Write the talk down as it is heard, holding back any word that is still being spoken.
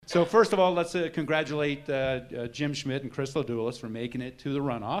So first of all, let's congratulate Jim Schmidt and Crystal Doulis for making it to the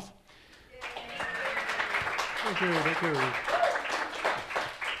runoff. Thank you, thank you.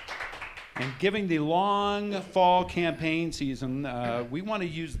 And given the long fall campaign season, we want to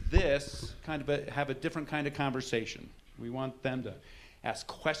use this kind of have a different kind of conversation. We want them to ask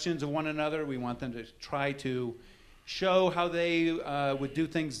questions of one another. We want them to try to show how they would do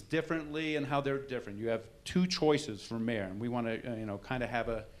things differently and how they're different. You have two choices for mayor, and we want to, kind of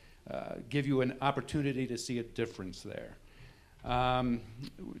have give you an opportunity to see a difference there.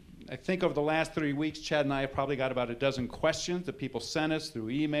 I think over the last 3 weeks, Chad and I have probably got about a dozen questions that people sent us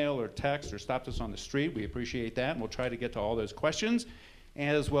through email or text or stopped us on the street. We appreciate that, and we'll try to get to all those questions,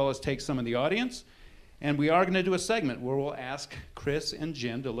 as well as take some of the audience. And we are going to do a segment where we'll ask Chris and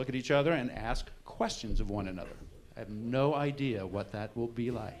Jim to look at each other and ask questions of one another. I have no idea what that will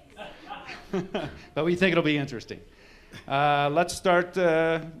be like, but we think it'll be interesting. Let's start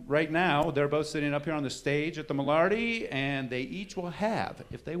right now. They're both sitting up here on the stage at the Mallardi, and they each will have,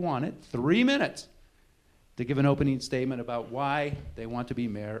 if they want it, 3 minutes to give an opening statement about why they want to be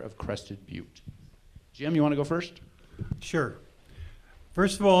mayor of Crested Butte. Jim, you want to go first? Sure.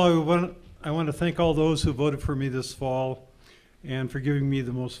 First of all, I want to thank all those who voted for me this fall and for giving me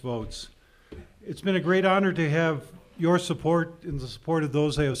the most votes. It's been a great honor to have your support and the support of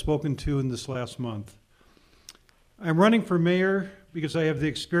those I have spoken to in this last month. I'm running for mayor because I have the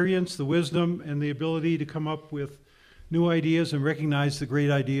experience, the wisdom, and the ability to come up with new ideas and recognize the great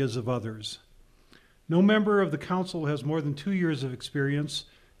ideas of others. No member of the council has more than 2 years of experience,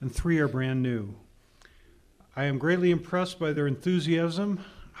 and 3 are brand new. I am greatly impressed by their enthusiasm.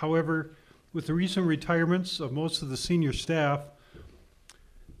 However, with the recent retirements of most of the senior staff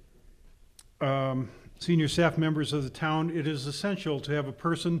members of the town, it is essential to have a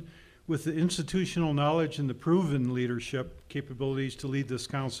person with the institutional knowledge and the proven leadership capabilities to lead this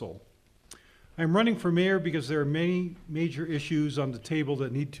council. I'm running for mayor because there are many major issues on the table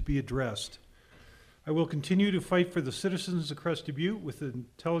that need to be addressed. I will continue to fight for the citizens of Crested Butte with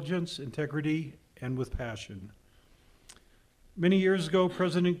intelligence, integrity, and with passion. Many years ago,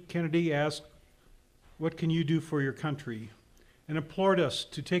 President Kennedy asked, "What can you do for your country?" and implored us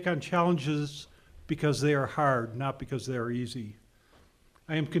to take on challenges because they are hard, not because they are easy.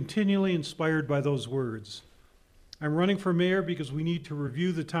 I am continually inspired by those words. I'm running for mayor because we need to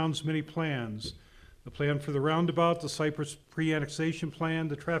review the town's many plans: the plan for the roundabout, the Cypress pre-annexation plan,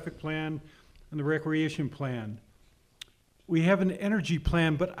 the traffic plan, and the recreation plan. We have an energy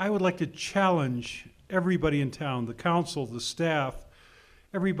plan, but I would like to challenge everybody in town, the council, the staff,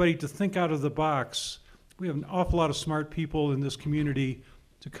 everybody to think out of the box. We have an awful lot of smart people in this community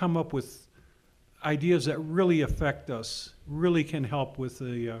to come up with ideas that really affect us, really can help with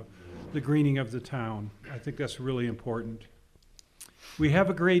the greening of the town. I think that's really important. We have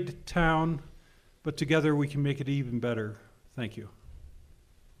a great town, but together we can make it even better. Thank you.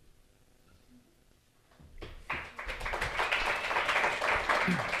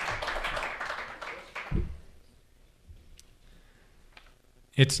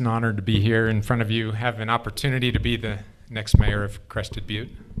 It's an honor to be here in front of you, have an opportunity to be the next mayor of Crested Butte.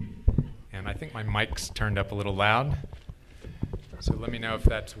 And I think my mic's turned up a little loud, so let me know if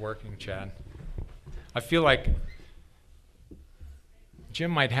that's working, Chad. I feel like Jim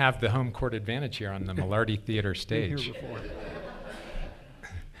might have the home court advantage here on the Mallardi Theatre stage. Been here before.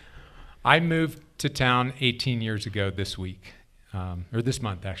 I moved to town 18 years ago this week, or this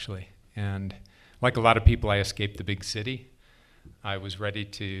month actually, and like a lot of people, I escaped the big city. I was ready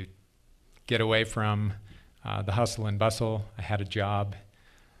to get away from the hustle and bustle. I had a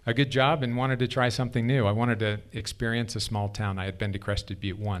good job, and wanted to try something new. I wanted to experience a small town. I had been to Crested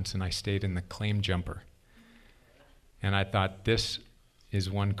Butte once, and I stayed in the Claim Jumper. And I thought, this is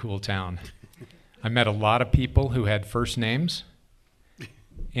one cool town. I met a lot of people who had first names,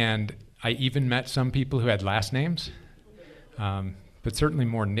 and I even met some people who had last names, but certainly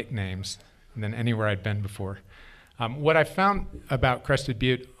more nicknames than anywhere I'd been before. What I found about Crested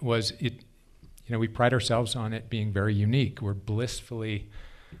Butte was we pride ourselves on it being very unique. We're blissfully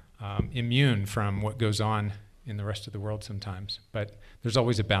immune from what goes on in the rest of the world sometimes. But there's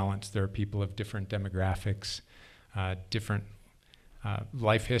always a balance. There are people of different demographics, different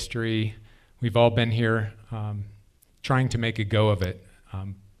life history. We've all been here trying to make a go of it.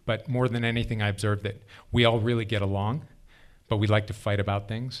 But more than anything, I observed that we all really get along, but we like to fight about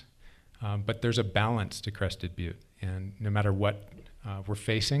things. But there's a balance to Crested Butte. And no matter what we're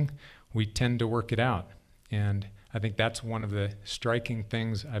facing, we tend to work it out. And I think that's one of the striking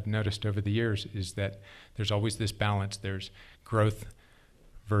things I've noticed over the years, is that there's always this balance. There's growth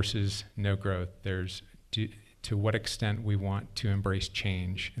versus no growth. There's to what extent we want to embrace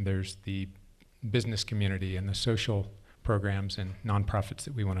change. And there's the business community and the social programs and nonprofits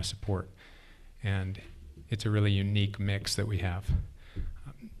that we want to support. And it's a really unique mix that we have.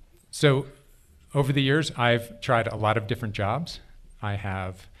 So over the years, I've tried a lot of different jobs. I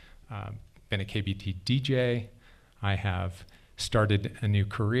have been a KBUT DJ. I have started a new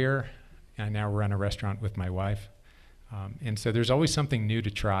career. I now run a restaurant with my wife. And so there's always something new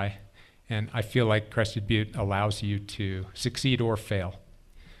to try. And I feel like Crested Butte allows you to succeed or fail.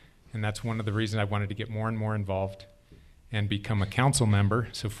 And that's one of the reasons I wanted to get more and more involved and become a council member.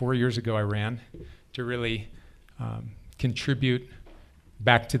 So 4 years ago I ran to really contribute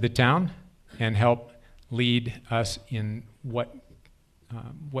back to the town and help lead us in what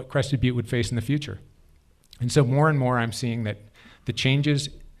Crested Butte would face in the future. And so more and more I'm seeing that the changes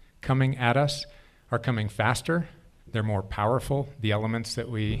coming at us are coming faster, they're more powerful. The elements that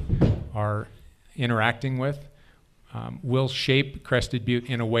we are interacting with will shape Crested Butte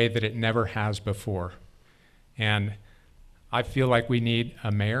in a way that it never has before. And I feel like we need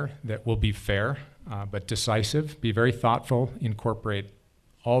a mayor that will be fair, but decisive, be very thoughtful, incorporate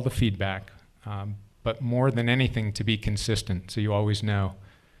all the feedback, but more than anything to be consistent so you always know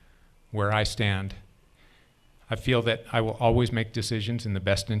where I stand. I feel that I will always make decisions in the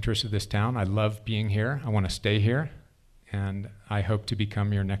best interest of this town. I love being here. I want to stay here, and I hope to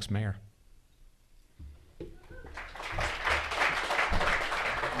become your next mayor.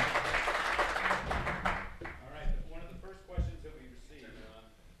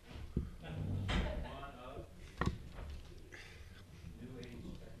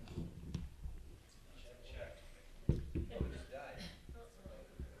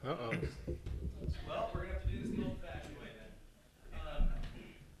 Uh-oh. Well, we're going to have to do this the old-fashioned way then. I'm going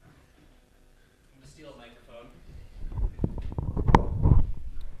to steal a microphone.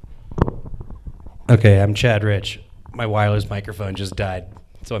 Okay, I'm Chad Rich. My wireless microphone just died,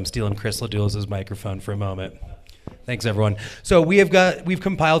 so I'm stealing Chris LaDoulis' microphone for a moment. Thanks, everyone. So we've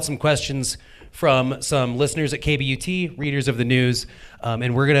compiled some questions from some listeners at KBUT, readers of the news,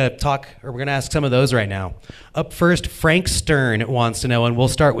 and we're going to ask some of those right now. Up first, Frank Stern wants to know, and we'll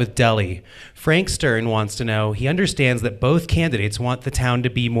start with Delhi. Frank Stern wants to know, he understands that both candidates want the town to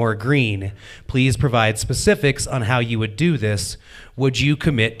be more green. Please provide specifics on how you would do this. Would you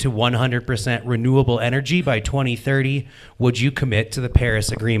commit to 100% renewable energy by 2030? Would you commit to the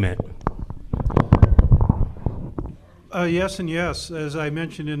Paris Agreement? Yes and yes. As I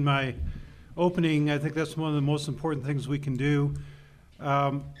mentioned in my opening, I think that's one of the most important things we can do.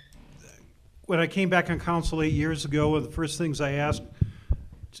 When I came back on council 8 years ago, one of the first things I asked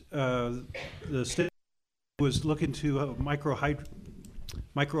the state was look into a micro hydro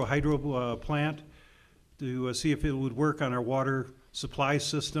plant to see if it would work on our water supply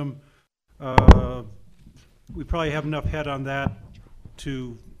system. We probably have enough head on that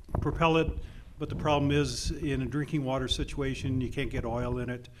to propel it, but the problem is in a drinking water situation, you can't get oil in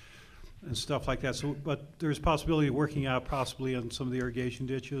it and stuff like that. So, but there's possibility of working out possibly on some of the irrigation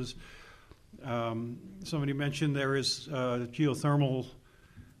ditches. Somebody mentioned there is geothermal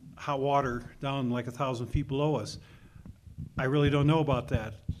hot water down like 1,000 feet below us. I really don't know about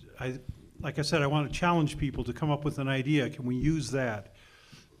that. Like I said, I want to challenge people to come up with an idea. Can we use that?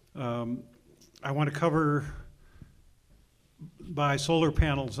 I want to cover by solar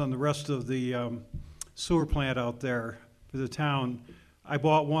panels on the rest of the sewer plant out there for the town. I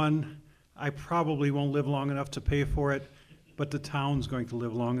bought one. I probably won't live long enough to pay for it, but the town's going to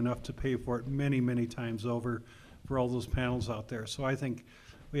live long enough to pay for it many, many times over for all those panels out there. So I think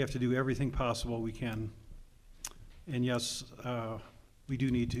we have to do everything possible we can. And yes, we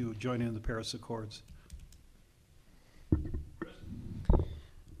do need to join in the Paris Accords.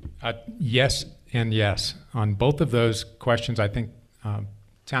 Yes and yes. On both of those questions, I think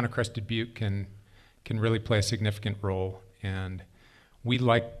Town of Crested Butte can really play a significant role. And we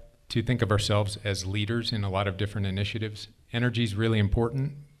like to think of ourselves as leaders in a lot of different initiatives. Energy is really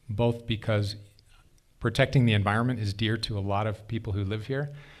important, both because protecting the environment is dear to a lot of people who live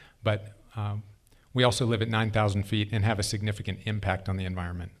here, but we also live at 9,000 feet and have a significant impact on the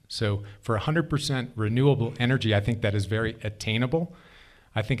environment. So for 100% renewable energy, I think that is very attainable.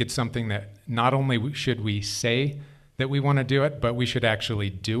 I think it's something that not only should we say that we want to do it, but we should actually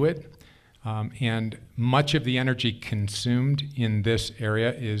do it. And much of the energy consumed in this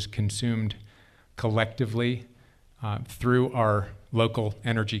area is consumed collectively through our local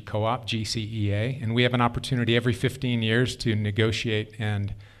energy co-op, GCEA, and we have an opportunity every 15 years to negotiate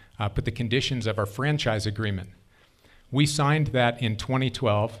and put the conditions of our franchise agreement. We signed that in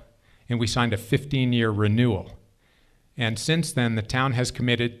 2012, and we signed a 15-year renewal. And since then, the town has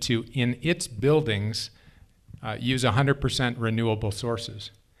committed to, in its buildings, use 100% renewable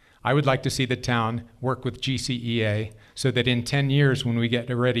sources. I would like to see the town work with GCEA so that in 10 years, when we get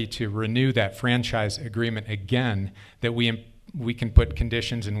ready to renew that franchise agreement again, that we can put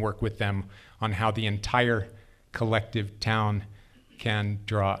conditions and work with them on how the entire collective town can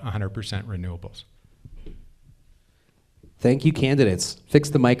draw 100% renewables. Thank you, candidates.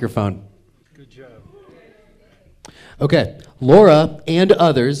 Fix the microphone. Good job. Okay, Laura and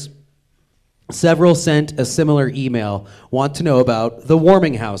others, several sent a similar email, want to know about the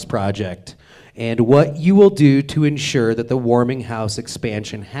Warming House project and what you will do to ensure that the Warming House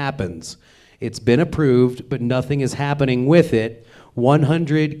expansion happens. It's been approved, but nothing is happening with it.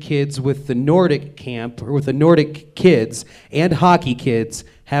 100 kids with the Nordic camp, or with the Nordic kids and hockey kids,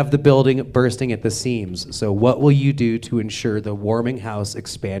 have the building bursting at the seams. So what will you do to ensure the Warming House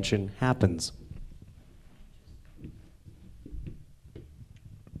expansion happens?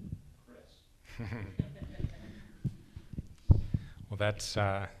 Well, that's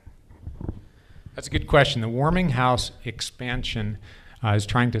a good question. The Warming House expansion is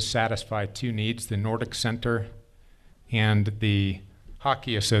trying to satisfy two needs: the Nordic Center and the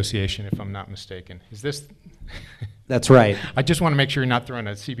Hockey Association, if I'm not mistaken. Is this? That's right. I just want to make sure you're not throwing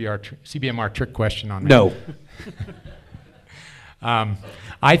a CBMR trick question on me. No.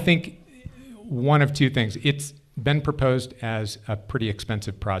 I think one of two things. It's been proposed as a pretty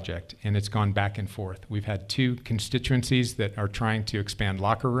expensive project, and it's gone back and forth. We've had two constituencies that are trying to expand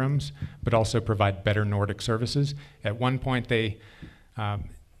locker rooms, but also provide better Nordic services. At one point, they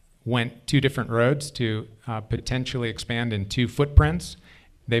went two different roads to potentially expand in two footprints.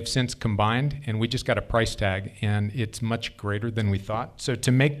 They've since combined, and we just got a price tag, and it's much greater than we thought. So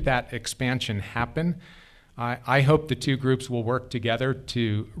to make that expansion happen, I hope the two groups will work together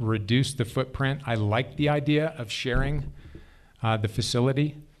to reduce the footprint. I like the idea of sharing the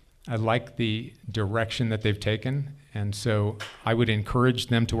facility. I like the direction that they've taken, and so I would encourage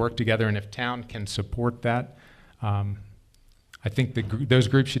them to work together, and if town can support that, I think those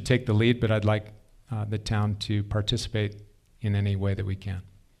groups should take the lead, but I'd like the town to participate in any way that we can.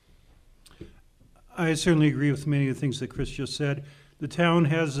 I certainly agree with many of the things that Chris just said. The town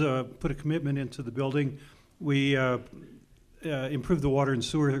has put a commitment into the building. We improved the water and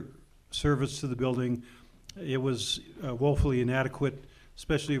sewer service to the building. It was woefully inadequate,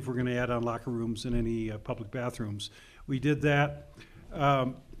 especially if we're going to add on locker rooms and any public bathrooms. We did that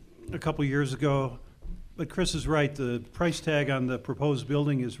a couple years ago. But Chris is right, the price tag on the proposed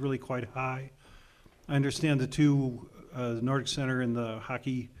building is really quite high. I understand the two, the Nordic Center and the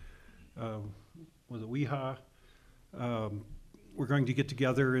hockey, was it WEHA? We're going to get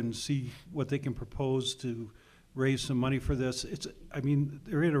together and see what they can propose to raise some money for this.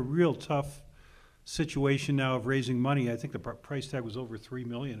 They're in a real tough situation now of raising money. I think the price tag was over $3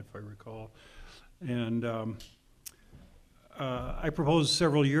 million, if I recall. And I proposed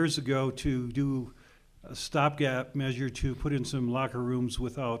several years ago to do a stopgap measure to put in some locker rooms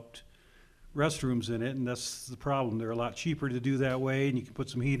without restrooms in it, and that's the problem. They're a lot cheaper to do that way, and you can put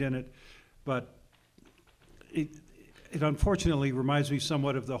some heat in it. But it unfortunately reminds me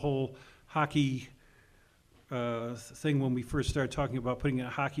somewhat of the whole hockey thing when we first started talking about putting a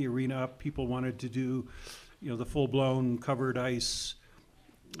hockey arena up. People wanted to do, the full-blown covered ice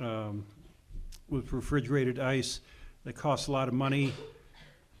with refrigerated ice. That cost a lot of money.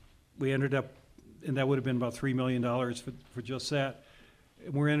 We ended up, and that would have been about $3 million for just that.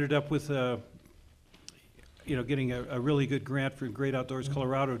 And we ended up with, getting a really good grant from Great Outdoors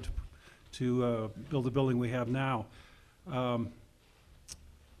Colorado to build the building we have now. I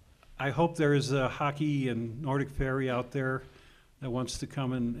hope there is a hockey and Nordic Ferry out there that wants to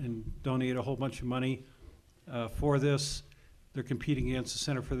come and donate a whole bunch of money for this. They're competing against the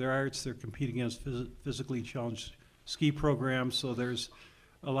Center for the Arts. They're competing against physically challenged ski programs. So there's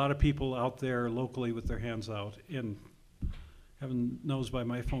a lot of people out there locally with their hands out. And heaven knows by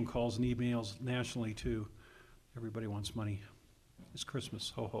my phone calls and emails nationally too, everybody wants money. It's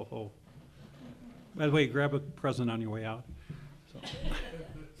Christmas, ho, ho, ho. By the way, grab a present on your way out. So.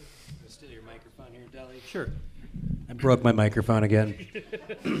 Steal your microphone here, Deli. Sure. I broke my microphone again.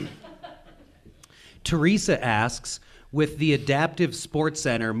 Teresa asks, with the Adaptive Sports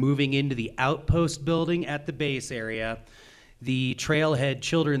Center moving into the Outpost building at the base area, the Trailhead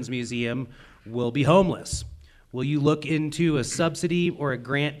Children's Museum will be homeless. Will you look into a subsidy or a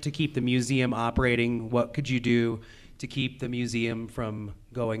grant to keep the museum operating? What could you do to keep the museum from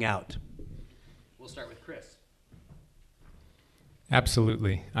going out? We'll start with Chris.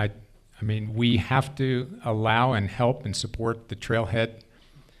 Absolutely. I mean, we have to allow and help and support the Trailhead.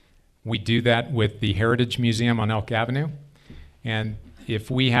 We do that with the Heritage Museum on Elk Avenue. And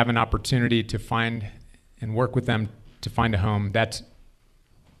if we have an opportunity to find and work with them to find a home. That's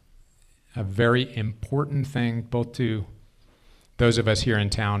a very important thing, both to those of us here in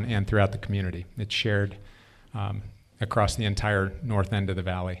town and throughout the community. It's shared across the entire north end of the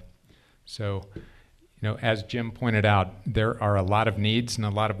valley. So, as Jim pointed out, there are a lot of needs and a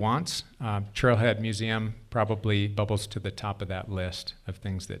lot of wants. Trailhead Museum probably bubbles to the top of that list of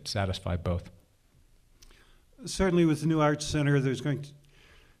things that satisfy both. Certainly with the new Arts Center, there's going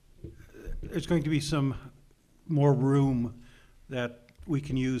to be some more room that we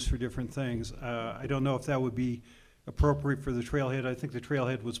can use for different things. I don't know if that would be appropriate for the trailhead. I think the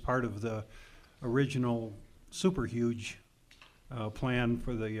trailhead was part of the original super huge plan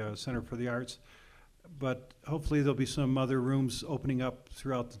for the Center for the Arts. But hopefully there'll be some other rooms opening up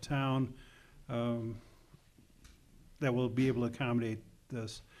throughout the town that will be able to accommodate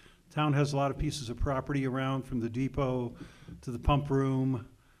this. Town has a lot of pieces of property around, from the depot to the pump room.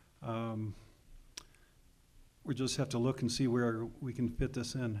 We just have to look and see where we can fit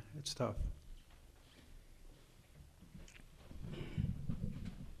this in. It's tough.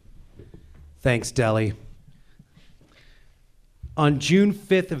 Thanks, Deli. On June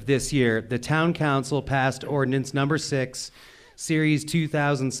 5th of this year, the Town Council passed Ordinance Number 6, Series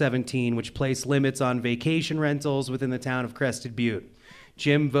 2017, which placed limits on vacation rentals within the town of Crested Butte.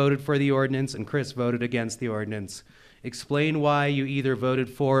 Jim voted for the ordinance and Chris voted against the ordinance. Explain why you either voted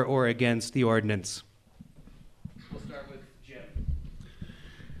for or against the ordinance. We'll start with Jim.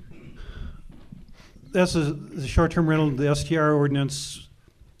 That's the short-term rental, the STR ordinance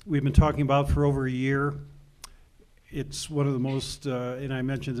we've been talking about for over a year. It's one of the most, and I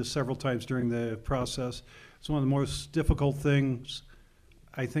mentioned this several times during the process, it's one of the most difficult things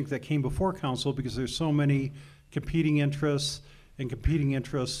I think that came before council, because there's so many competing interests and competing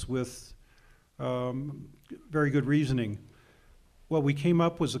interests with very good reasoning. What we came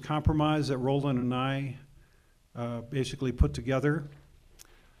up was a compromise that Roland and I basically put together.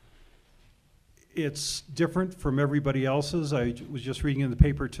 It's different from everybody else's. I was just reading in the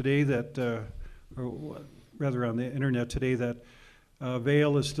paper today that, or rather on the internet today, that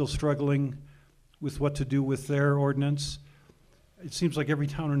Vail is still struggling with what to do with their ordinance. It seems like every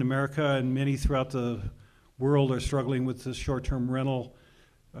town in America and many throughout the world are struggling with the short-term rental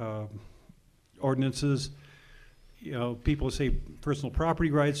ordinances. People say personal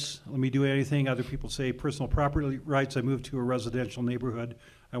property rights, let me do anything. Other people say personal property rights, I moved to a residential neighborhood,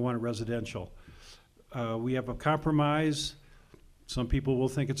 I want it residential. We have a compromise. Some people will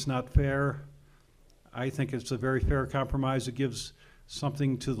think it's not fair. I think it's a very fair compromise. It gives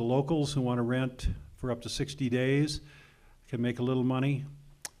something to the locals who want to rent for up to 60 days, can make a little money,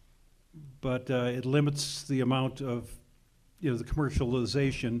 but it limits the amount of, the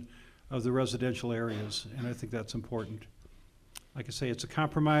commercialization of the residential areas, and I think that's important. Like I say, it's a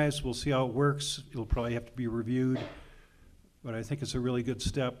compromise. We'll see how it works. It'll probably have to be reviewed, but I think it's a really good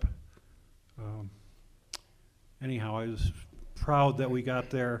step. Anyhow, I was proud that we got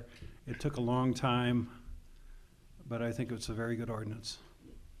there. It took a long time, but I think it's a very good ordinance.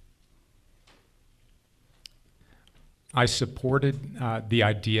 I supported the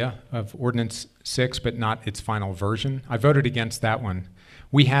idea of Ordinance 6, but not its final version. I voted against that one.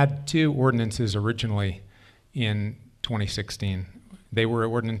 We had two ordinances originally in 2016. They were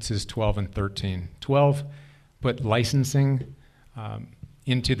ordinances 12 and 13. 12 put licensing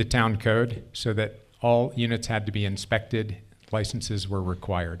into the town code so that all units had to be inspected, licenses were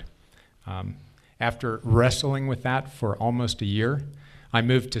required. After wrestling with that for almost a year, I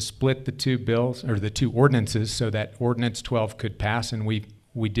moved to split the two bills, or the two ordinances, so that Ordinance 12 could pass, and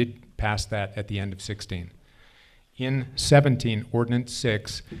we did pass that at the end of 16. In 17, Ordinance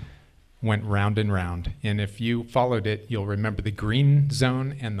 6 went round and round, and if you followed it, you'll remember the green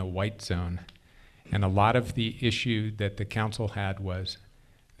zone and the white zone. And a lot of the issue that the council had was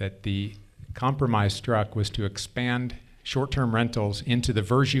that the compromise struck was to expand short-term rentals into the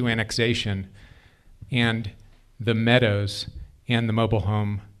Verjus annexation and the meadows and the mobile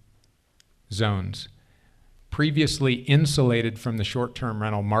home zones, previously insulated from the short-term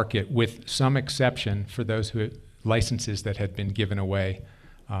rental market, with some exception for those licenses that had been given away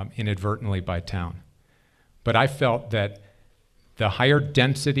inadvertently by town. But I felt that the higher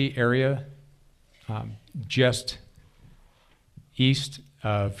density area just east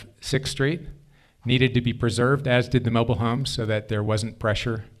of 6th Street needed to be preserved, as did the mobile homes, so that there wasn't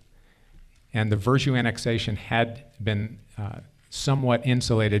pressure. And the Verjus annexation had been somewhat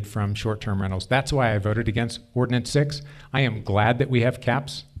insulated from short-term rentals. That's why I voted against Ordinance 6. I am glad that we have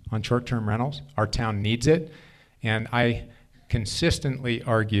caps on short-term rentals. Our town needs it. And I consistently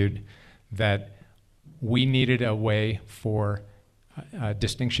argued that we needed a way for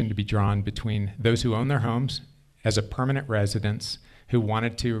distinction to be drawn between those who own their homes as a permanent residence who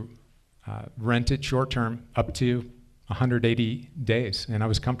wanted to rent it short-term up to 180 days, and I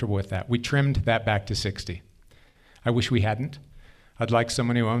was comfortable with that. We trimmed that back to 60. I wish we hadn't. I'd like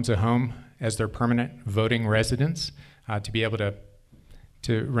someone who owns a home as their permanent voting residence to be able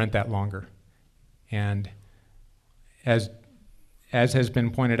to rent that longer. And as has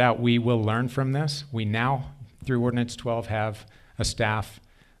been pointed out, we will learn from this. We now, through Ordinance 12, have a staff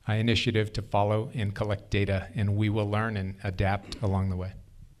initiative to follow and collect data, and we will learn and adapt along the way.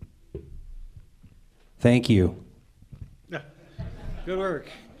 Thank you. Good work.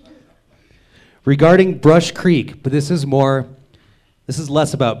 Regarding Brush Creek, but this is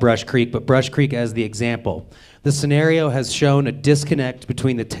less about Brush Creek, but Brush Creek as the example. The scenario has shown a disconnect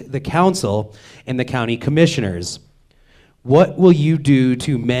between the council and the county commissioners. What will you do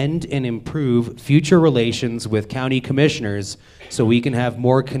to mend and improve future relations with county commissioners so we can have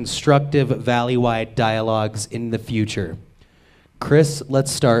more constructive valley-wide dialogues in the future? Chris,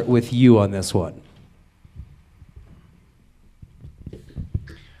 let's start with you on this one.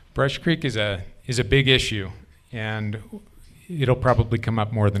 Brush Creek is a big issue, and it'll probably come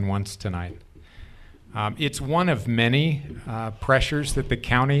up more than once tonight. It's one of many pressures that the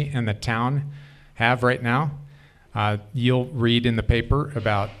county and the town have right now. You'll read in the paper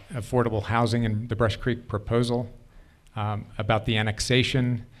about affordable housing and the Brush Creek proposal, about the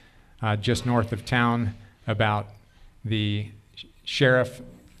annexation just north of town, about the sheriff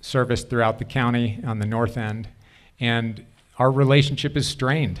service throughout the county on the north end, and our relationship is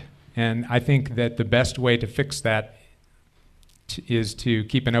strained. And I think that the best way to fix that is to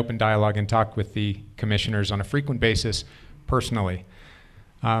keep an open dialogue and talk with the commissioners on a frequent basis personally.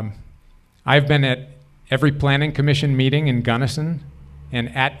 I've been at every planning commission meeting in Gunnison,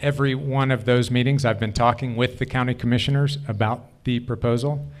 and at every one of those meetings I've been talking with the county commissioners about the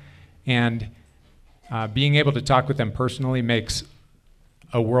proposal, and being able to talk with them personally makes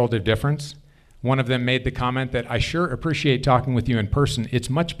a world of difference. One of them made the comment that I sure appreciate talking with you in person.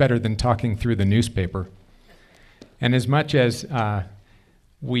 It's much better than talking through the newspaper. And as much as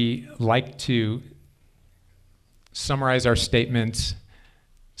we like to summarize our statements,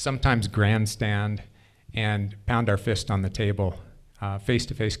 sometimes grandstand, and pound our fist on the table,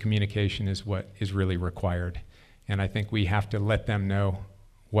 face-to-face communication is what is really required. And I think we have to let them know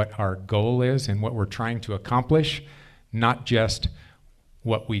what our goal is and what we're trying to accomplish, not just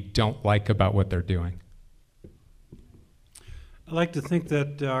what we don't like about what they're doing. I like to think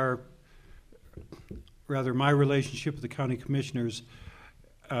that my relationship with the county commissioners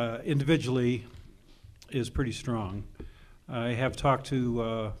individually is pretty strong. I haven't talked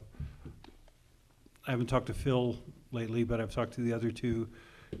to Phil lately, but I've talked to the other two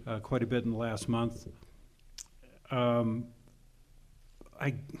quite a bit in the last month.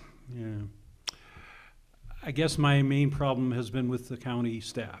 I guess my main problem has been with the county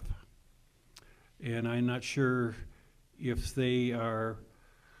staff. And I'm not sure if they are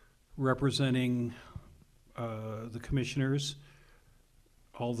representing the commissioners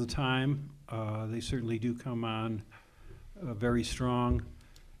all the time. They certainly do come on very strong,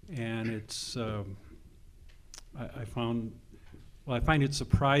 and it's I find it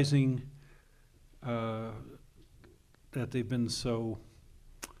surprising that they've been so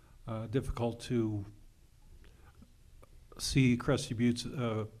difficult to see Crested Butte's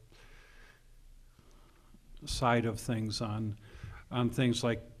side of things on things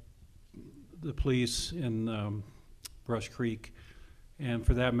like the police in Brush Creek, and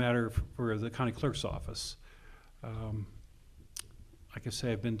for that matter, for the county clerk's office. Like I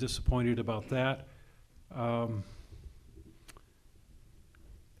say, I've been disappointed about that.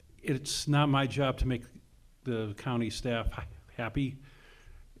 It's not my job to make the county staff happy.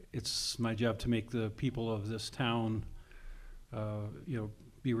 It's my job to make the people of this town,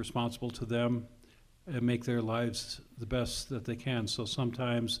 be responsible to them and make their lives the best that they can. So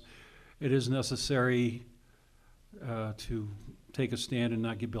sometimes it is necessary to take a stand and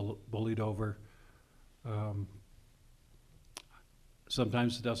not get bullied over.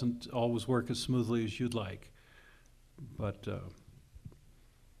 Sometimes it doesn't always work as smoothly as you'd like, but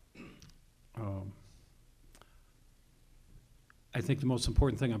I think the most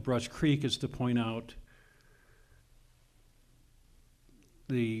important thing on Brush Creek is to point out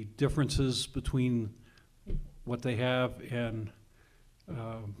the differences between what they have and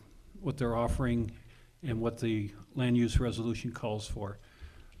what they're offering and what the land use resolution calls for.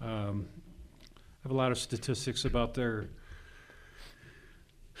 I have a lot of statistics about their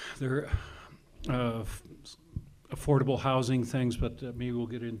affordable housing things, but maybe we'll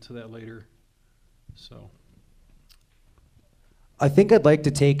get into that later. So, I think I'd like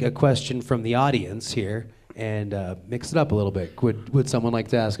to take a question from the audience here and mix it up a little bit. Would someone like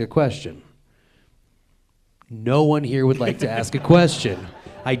to ask a question? No one here would like to ask a question.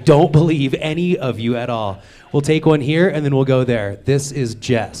 I don't believe any of you at all. We'll take one here and then we'll go there. This is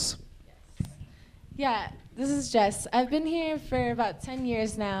Jess. Yeah, this is Jess. I've been here for about 10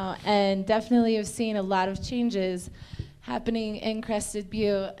 years now and definitely have seen a lot of changes happening in Crested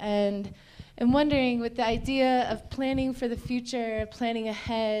Butte. And I'm wondering, with the idea of planning for the future, planning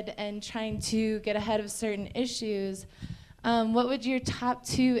ahead, and trying to get ahead of certain issues, what would your top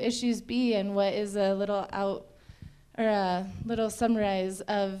 2 issues be, and what is a little summarize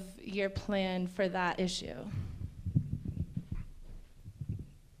of your plan for that issue?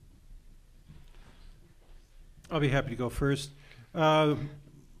 I'll be happy to go first.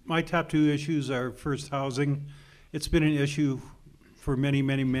 My top 2 issues are first housing. It's been an issue for many,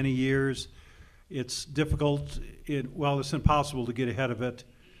 many, many years. It's difficult, it's impossible to get ahead of it.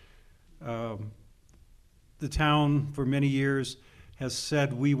 The town for many years has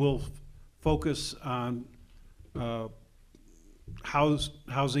said we will focus on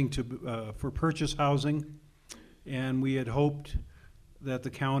housing for purchase housing, and we had hoped that the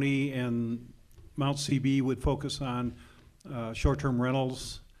county and Mount CB would focus on short-term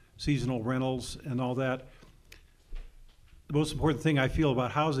rentals, seasonal rentals, and all that. The most important thing I feel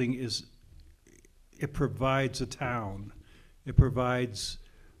about housing is it provides a town. It provides,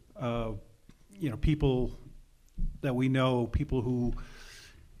 people that we know, people who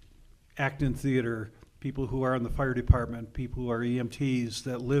act in theater, people who are in the fire department, people who are EMTs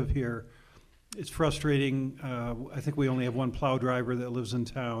that live here. It's frustrating. I think we only have one plow driver that lives in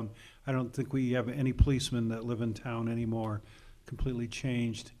town. I don't think we have any policemen that live in town anymore. Completely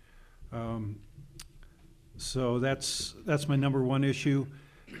changed. So that's my number 1 issue.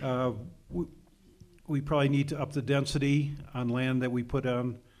 We probably need to up the density on land that we put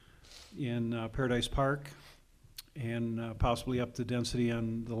on in Paradise Park, and possibly up the density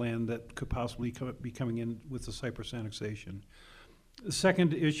on the land that could possibly be coming in with the Cypress annexation. The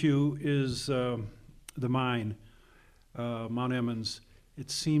second issue is the mine, Mount Emmons.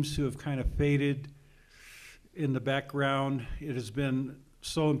 It seems to have kind of faded in the background. It has been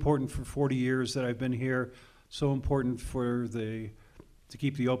so important for 40 years that I've been here, so important to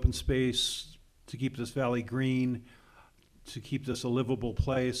keep the open space, to keep this valley green, to keep this a livable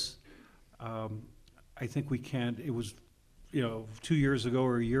place. I think we can't, it was, 2 years ago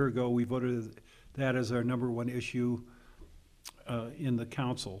or a year ago, we voted that as our number 1 issue in the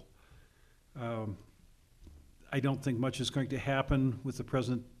council. I don't think much is going to happen with the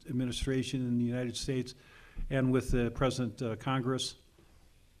present administration in the United States and with the present Congress.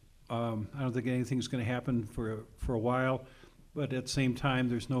 I don't think anything's going to happen for a while, but at the same time,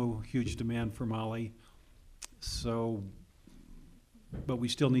 there's no huge demand for Molly. So, but we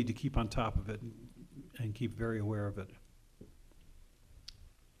still need to keep on top of it and keep very aware of it.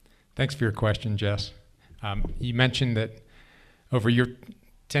 Thanks for your question, Jess. You mentioned that over your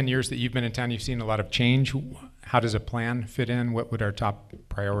 10 years that you've been in town, you've seen a lot of change. How does a plan fit in? What would our top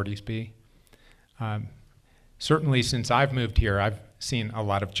priorities be? Certainly since I've moved here, I've seen a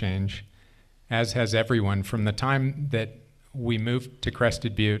lot of change, as has everyone. From the time that we moved to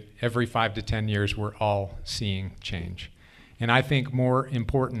Crested Butte, every 5 to 10 years, we're all seeing change. And I think more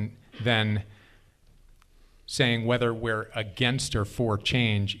important than saying whether we're against or for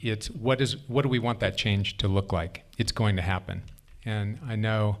change, it's what do we want that change to look like? It's going to happen. And I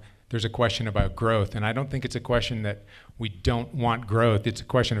know there's a question about growth, and I don't think it's a question that we don't want growth. It's a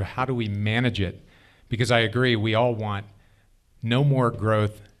question of how do we manage it? Because I agree, we all want no more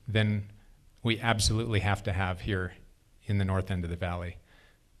growth than we absolutely have to have here in the north end of the valley.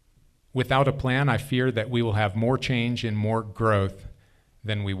 Without a plan, I fear that we will have more change and more growth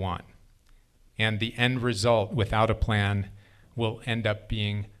than we want. And the end result without a plan will end up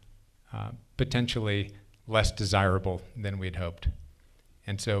being potentially less desirable than we'd hoped.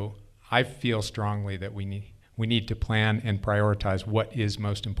 And so I feel strongly that we need to plan and prioritize what is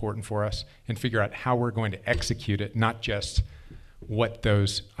most important for us and figure out how we're going to execute it, not just what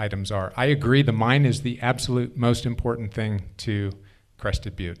those items are. I agree, the mine is the absolute most important thing to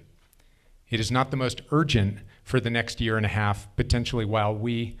Crested Butte. It is not the most urgent for the next year and a half, potentially while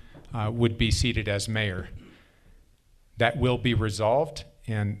we would be seated as mayor. That will be resolved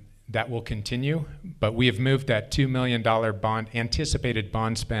and that will continue, but we have moved that $2 million anticipated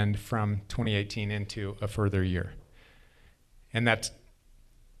bond spend from 2018 into a further year. And that's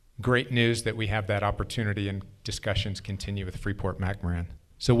great news that we have that opportunity and discussions continue with Freeport-McMoran.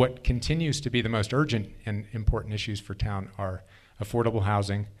 So what continues to be the most urgent and important issues for town are affordable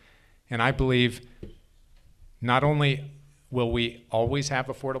housing. And I believe not only will we always have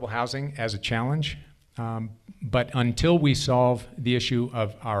affordable housing as a challenge? But until we solve the issue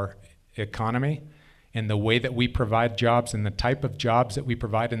of our economy and the way that we provide jobs and the type of jobs that we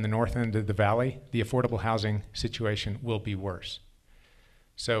provide in the north end of the valley, the affordable housing situation will be worse.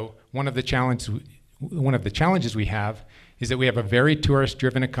 So one of the challenges we have is that we have a very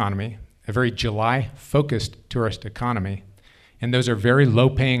tourist-driven economy, a very July-focused tourist economy, and those are very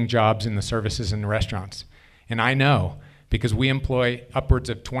low-paying jobs in the services and the restaurants. And I know, because we employ upwards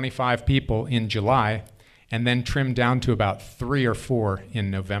of 25 people in July and then trim down to about 3 or 4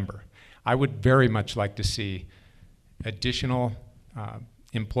 in November. I would very much like to see additional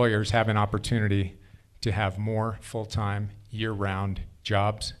employers have an opportunity to have more full-time, year-round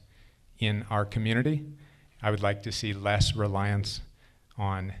jobs in our community. I would like to see less reliance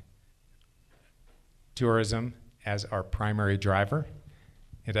on tourism as our primary driver,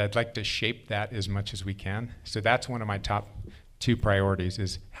 and I'd like to shape that as much as we can. So that's one of my top 2 priorities,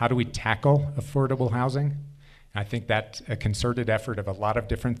 is how do we tackle affordable housing? I think that's a concerted effort of a lot of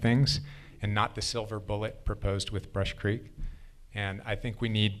different things and not the silver bullet proposed with Brush Creek. And I think we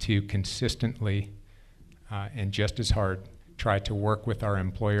need to consistently and just as hard try to work with our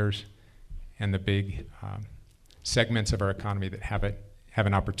employers and the big segments of our economy that have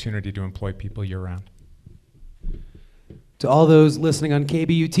an opportunity to employ people year-round. To all those listening on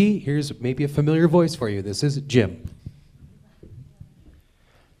KBUT, here's maybe a familiar voice for you. This is Jim.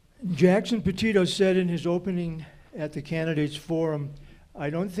 Jackson Petito said in his opening at the candidates forum, "I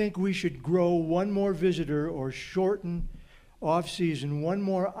don't think we should grow one more visitor or shorten off-season one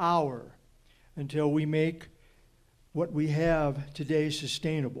more hour until we make what we have today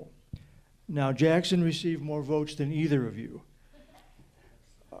sustainable." Now, Jackson received more votes than either of you.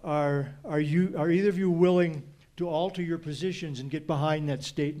 Are either of you willing to alter your positions and get behind that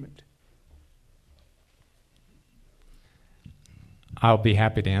statement? I'll be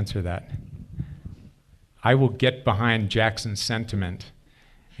happy to answer that. I will get behind Jackson's sentiment,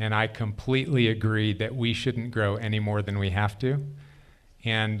 and I completely agree that we shouldn't grow any more than we have to.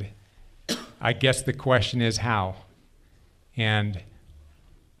 And I guess the question is how. And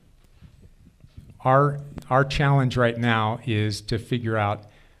our challenge right now is to figure out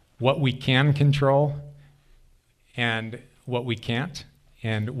what we can control and what we can't,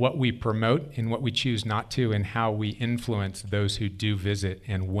 and what we promote and what we choose not to, and how we influence those who do visit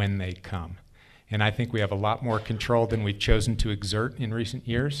and when they come. And I think we have a lot more control than we've chosen to exert in recent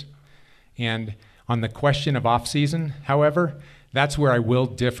years. And on the question of off-season, however, that's where I will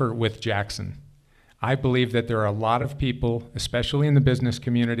differ with Jackson. I believe that there are a lot of people, especially in the business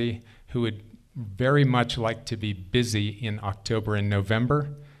community, who would very much like to be busy in October and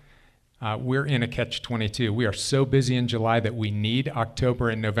November. We're in a catch-22. We are so busy in July that we need October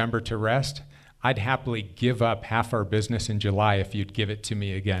and November to rest. I'd happily give up half our business in July if you'd give it to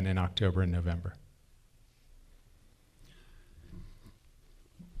me again in October and November.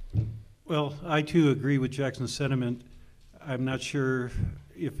 Well, I too agree with Jackson's sentiment. I'm not sure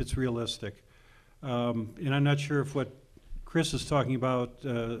if it's realistic. And I'm not sure if what Chris is talking about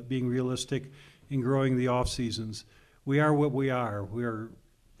being realistic in growing the off seasons. We are what we are.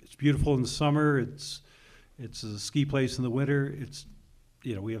 It's beautiful in the summer. It's a ski place in the winter.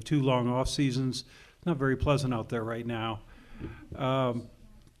 We have 2 long off seasons. Not very pleasant out there right now.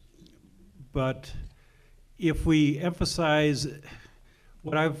 But if we emphasize,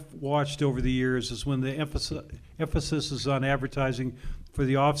 what I've watched over the years is when the emphasis is on advertising for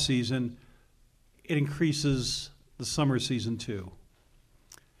the off season, it increases the summer season too.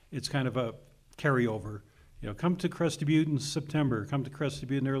 It's kind of a carryover. Come to Crested Butte in September, come to Crested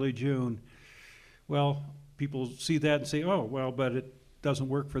Butte in early June. Well, people see that and say, oh, well, but it doesn't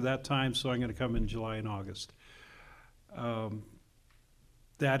work for that time, so I'm going to come in July and August.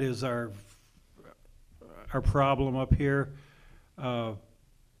 That is our problem up here. There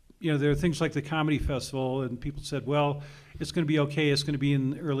are things like the comedy festival, and people said, well, it's going to be okay, it's going to be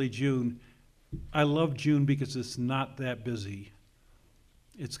in early June. I love June because it's not that busy.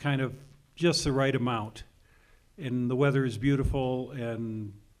 It's kind of just the right amount. And the weather is beautiful,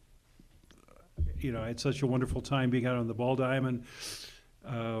 and I had such a wonderful time being out on the Ball Diamond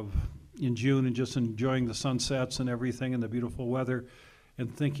in June and just enjoying the sunsets and everything and the beautiful weather,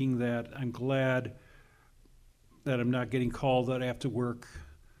 and thinking that I'm glad that I'm not getting called that I have to work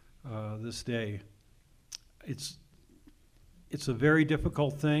this day. It's a very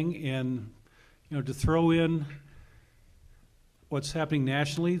difficult thing, and to throw in what's happening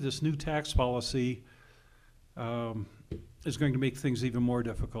nationally, this new tax policy is going to make things even more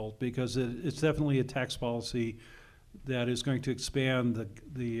difficult, because it's definitely a tax policy that is going to expand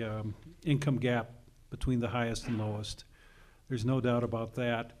the income gap between the highest and lowest. There's no doubt about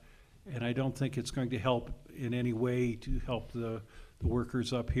that. And I don't think it's going to help in any way to help the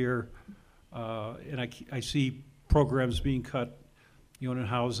workers up here. And I see programs being cut, in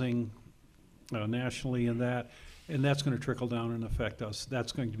housing nationally and that's going to trickle down and affect us.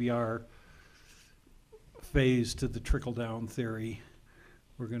 That's going to be our phase to the trickle-down theory.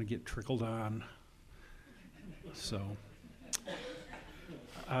 We're going to get trickled on. So,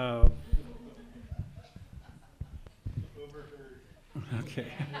 okay.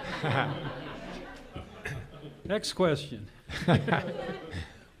 Next question.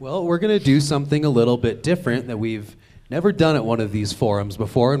 Well, we're going to do something a little bit different that we've never done at one of these forums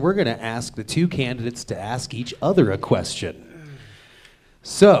before, and we're going to ask the two candidates to ask each other a question.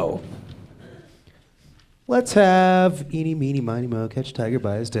 So, let's have eeny, meeny, miny, mo, catch tiger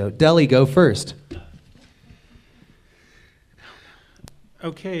by his toe. Deli, go first.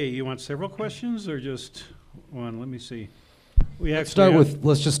 Okay, you want several questions or just one? Let me see. Let's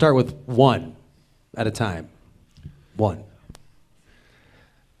just start with one at a time. One.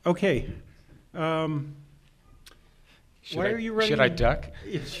 Okay. Why are you running? Should I duck?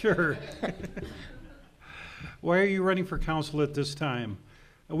 Yeah, sure. Why are you running for council at this time?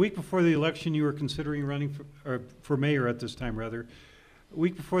 A week before the election, you were considering running for mayor at this time, rather. A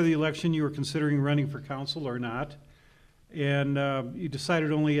week before the election, you were considering running for council or not. And you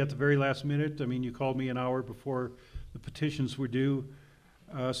decided only at the very last minute. I mean, you called me an hour before the petitions were due.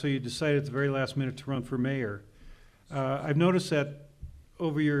 So you decided at the very last minute to run for mayor. I've noticed that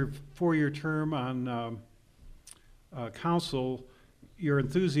over your 4-year term on council, your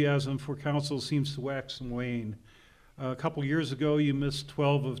enthusiasm for council seems to wax and wane. A couple years ago, you missed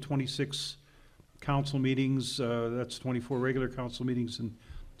 12 of 26 council meetings. That's 24 regular council meetings and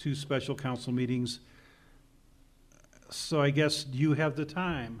 2 special council meetings. So I guess you have the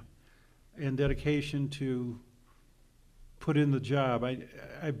time and dedication to put in the job.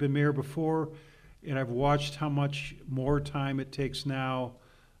 I've been mayor before, and I've watched how much more time it takes now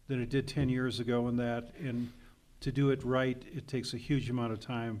than it did 10 years ago in that. And to do it right, it takes a huge amount of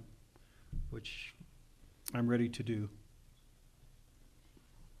time, which I'm ready to do.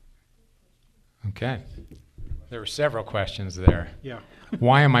 Okay. There were several questions there. Yeah.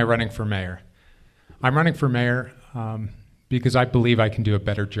 Why am I running for mayor? I'm running for mayor because I believe I can do a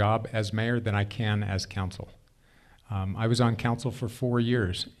better job as mayor than I can as council. I was on council for 4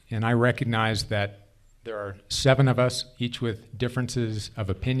 years, and I recognize that there are 7 of us, each with differences of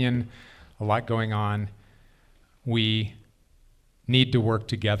opinion, a lot going on. We need to work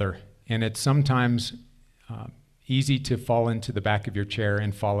together, and it's sometimes easy to fall into the back of your chair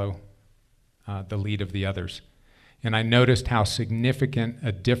and follow the lead of the others. And I noticed how significant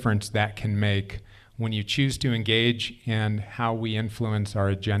a difference that can make when you choose to engage and how we influence our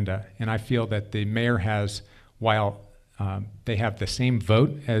agenda. And I feel that the mayor has, while they have the same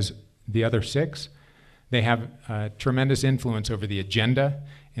vote as the other 6, they have tremendous influence over the agenda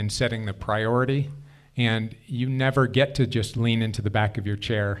and setting the priority. And you never get to just lean into the back of your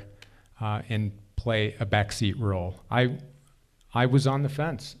chair and play a backseat role. I was on the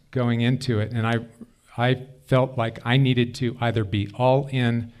fence going into it, and I felt like I needed to either be all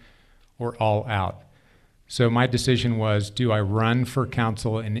in or all out. So my decision was, do I run for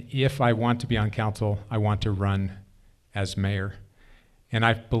council? And if I want to be on council, I want to run as mayor. And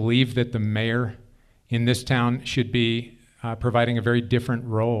I believe that the mayor in this town should be providing a very different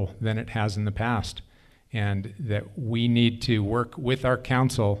role than it has in the past. And that we need to work with our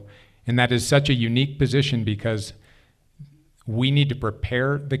council. And that is such a unique position because we need to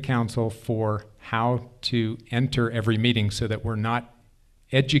prepare the council for how to enter every meeting so that we're not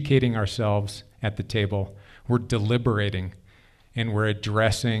educating ourselves at the table. We're deliberating and we're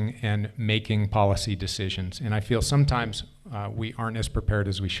addressing and making policy decisions. And I feel sometimes we aren't as prepared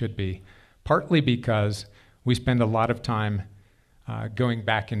as we should be, partly because we spend a lot of time going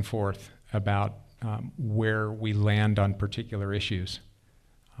back and forth about where we land on particular issues.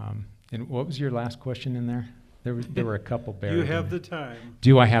 And what was your last question in there? There were a couple buried. You have the time.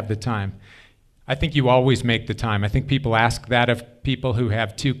 Do I have the time? I think you always make the time. I think people ask that of people who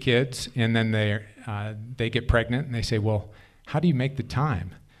have 2 kids, and then they get pregnant, and they say, well, how do you make the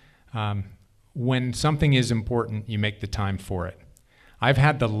time? When something is important, you make the time for it. I've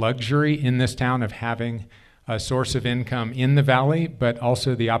had the luxury in this town of having a source of income in the valley, but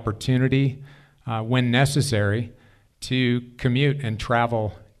also the opportunity, when necessary, to commute and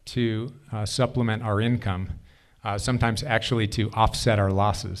travel to supplement our income, sometimes actually to offset our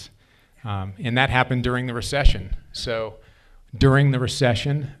losses. And that happened during the recession. So during the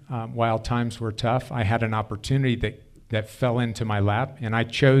recession, while times were tough, I had an opportunity that fell into my lap, and I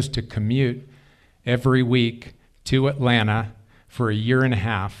chose to commute every week to Atlanta for a year and a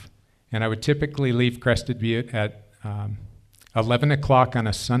half, and I would typically leave Crested Butte at 11 o'clock on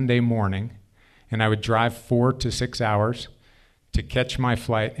a Sunday morning, and I would drive 4 to 6 hours to catch my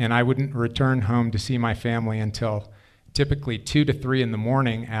flight, and I wouldn't return home to see my family until typically 2 to 3 in the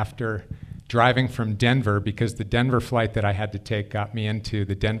morning after driving from Denver, because the Denver flight that I had to take got me into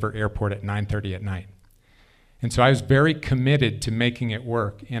the Denver airport at 9:30 at night. And so I was very committed to making it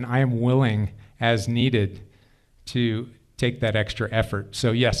work, and I am willing, as needed, to take that extra effort.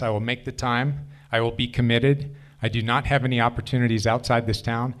 So yes, I will make the time. I will be committed. I do not have any opportunities outside this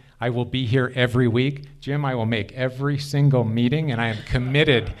town. I will be here every week. Jim, I will make every single meeting, and I am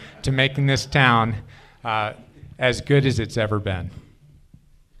committed to making this town as good as it's ever been.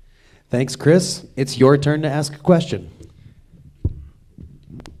 Thanks, Chris. It's your turn to ask a question.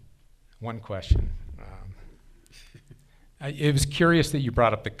 One question. It was curious that you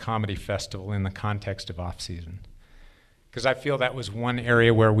brought up the comedy festival in the context of off-season, because I feel that was one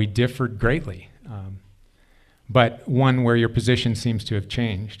area where we differed greatly, but one where your position seems to have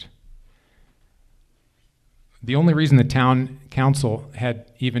changed. The only reason the town council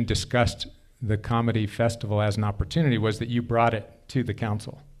had even discussed the comedy festival as an opportunity was that you brought it to the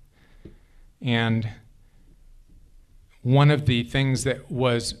council. And one of the things that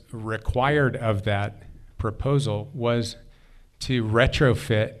was required of that proposal was to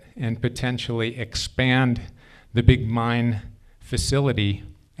retrofit and potentially expand the big mine facility,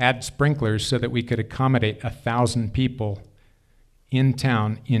 add sprinklers so that we could accommodate 1,000 people in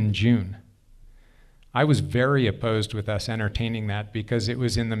town in June. I was very opposed with us entertaining that, because it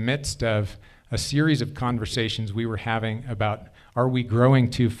was in the midst of a series of conversations we were having about, are we growing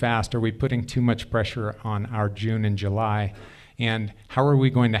too fast? Are we putting too much pressure on our June and July? And how are we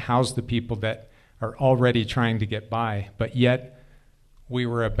going to house the people that are already trying to get by? But yet we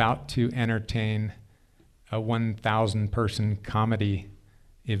were about to entertain a 1,000-person comedy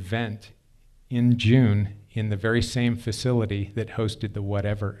event in June in the very same facility that hosted the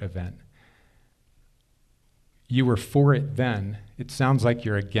whatever event. You were for it then. It sounds like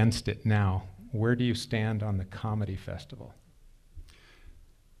you're against it now. Where do you stand on the comedy festival?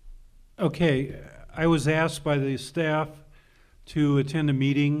 Okay, I was asked by the staff to attend a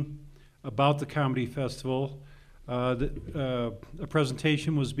meeting about the comedy festival. A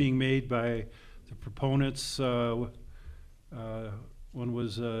presentation was being made by the proponents. One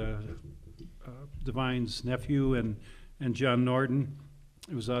was Divine's nephew and John Norton.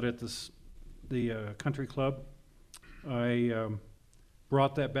 It was out at the country club. I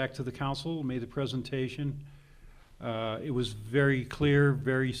brought that back to the council, made the presentation. It was very clear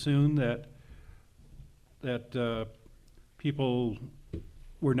very soon that people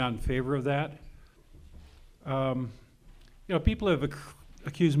were not in favor of that. People have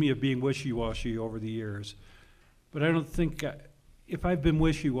accused me of being wishy-washy over the years, but I don't think, if I've been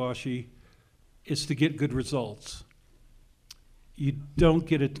wishy-washy, it's to get good results. You don't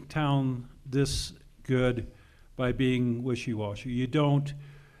get a town this good by being wishy-washy. You don't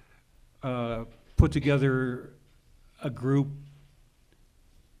put together a group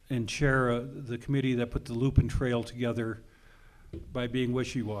and chair the committee that put the Lupin Trail together by being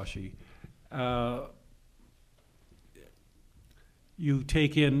wishy-washy. You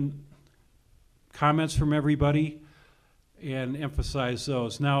take in comments from everybody and emphasize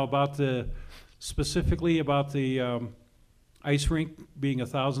those. Now specifically about the ice rink being a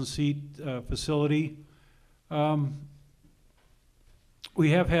 1,000-seat facility,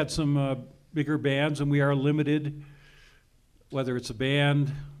 we have had some bigger bands, and we are limited, whether it's a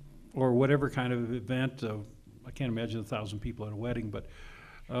band or whatever kind of event. I can't imagine 1,000 people at a wedding, but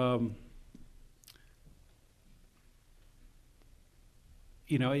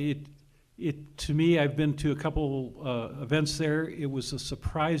it to me, I've been to a couple events there. It was a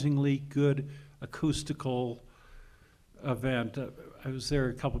surprisingly good acoustical event. I was there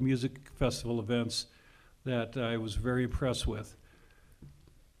at a couple music festival events that I was very impressed with.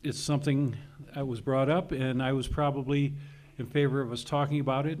 It's something that was brought up, and I was probably in favor of us talking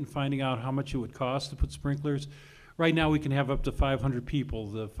about it and finding out how much it would cost to put sprinklers. Right now we can have up to 500 people.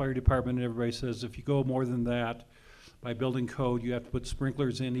 The fire department and everybody says if you go more than that, by building code, you have to put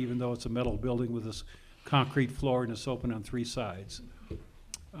sprinklers in, even though it's a metal building with this concrete floor and it's open on 3 sides.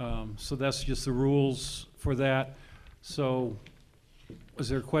 So that's just the rules for that. So was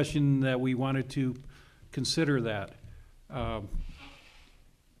there a question that we wanted to consider that? I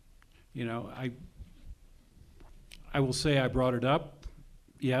will say I brought it up.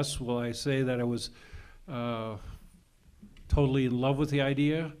 Yes, will I say that I was totally in love with the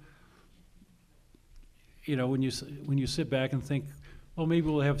idea? When you sit back and think, well, maybe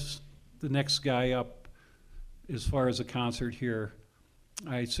we'll have the next guy up as far as a concert here,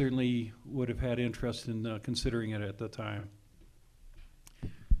 I certainly would have had interest in considering it at the time.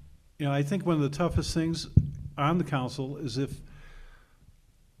 You know, I think one of the toughest things on the council is if,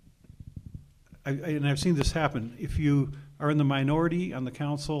 and I've seen this happen, if you are in the minority on the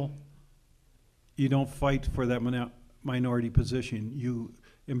council, you don't fight for that minority position. You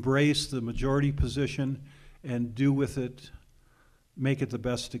embrace the majority position and do with it, make it the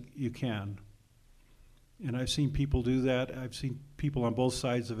best you can. And I've seen people do that. I've seen people on both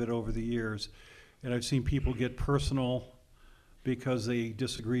sides of it over the years. And I've seen people get personal because they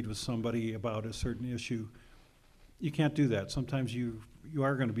disagreed with somebody about a certain issue. You can't do that. Sometimes you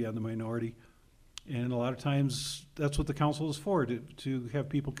are going to be on the minority. And a lot of times that's what the council is for, to have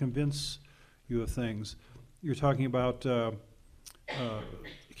people convince you of things. You're talking about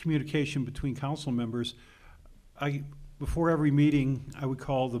communication between council members. Before every meeting, I would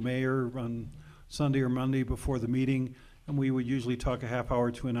call the mayor on Sunday or Monday before the meeting, and we would usually talk a half hour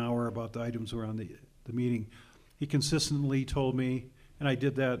to an hour about the items around the meeting. He consistently told me, and I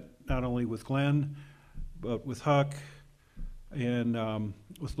did that not only with Glenn, but with Huck and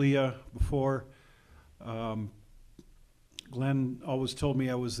with Leah before. Glenn always told me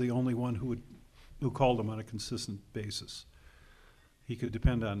I was the only one who called him on a consistent basis. He could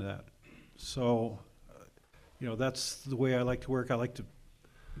depend on that. So, you know, that's the way I like to work. I like to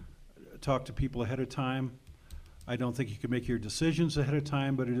talk to people ahead of time. I don't think you can make your decisions ahead of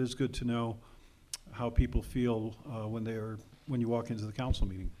time, but it is good to know how people feel when you walk into the council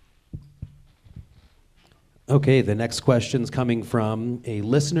meeting. Okay, the next question's coming from a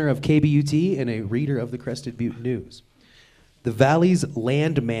listener of KBUT and a reader of the Crested Butte News. The Valley's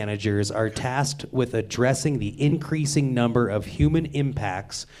land managers are tasked with addressing the increasing number of human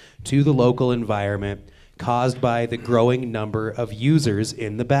impacts to the local environment caused by the growing number of users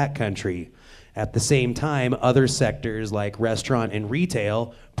in the backcountry. At the same time, other sectors like restaurant and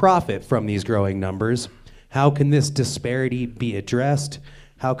retail profit from these growing numbers. How can this disparity be addressed?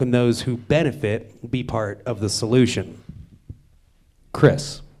 How can those who benefit be part of the solution?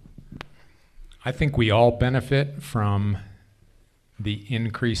 Chris. I think we all benefit from the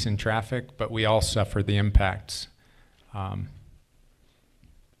increase in traffic, but we all suffer the impacts.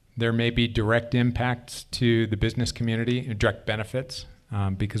 There may be direct impacts to the business community, direct benefits,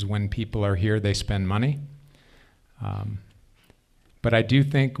 because when people are here, they spend money. But I do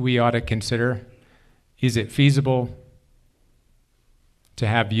think we ought to consider, is it feasible to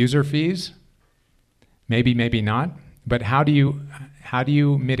have user fees? Maybe, maybe not. But how do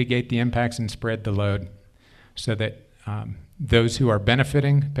you mitigate the impacts and spread the load so that those who are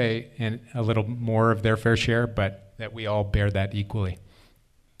benefiting pay a little more of their fair share, but that we all bear that equally?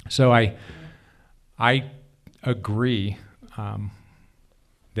 So I agree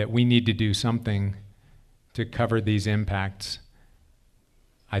that we need to do something to cover these impacts.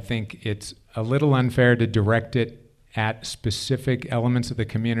 I think it's a little unfair to direct it at specific elements of the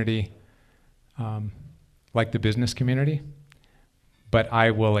community, like the business community. But I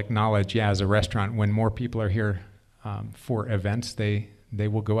will acknowledge, yeah, as a restaurant, when more people are here for events, they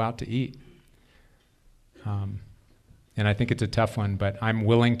will go out to eat. And I think it's a tough one, but I'm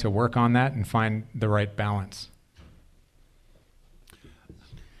willing to work on that and find the right balance.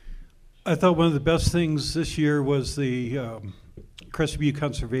 I thought one of the best things this year was the Crested Butte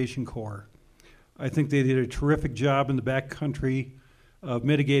Conservation Corps. I think they did a terrific job in the backcountry of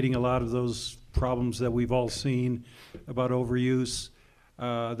mitigating a lot of those problems that we've all seen about overuse.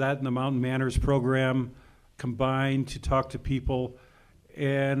 That and the Mountain Manners program combined to talk to people,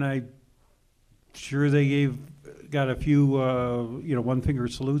 and I'm sure they got a few one-finger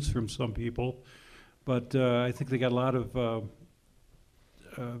salutes from some people, but I think they got a lot of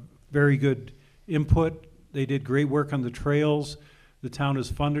very good input. They did great work on the trails. The town has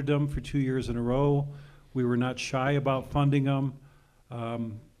funded them for 2 years in a row. We were not shy about funding them.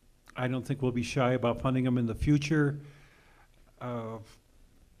 I don't think we'll be shy about funding them in the future.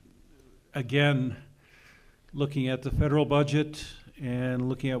 Again, looking at the federal budget and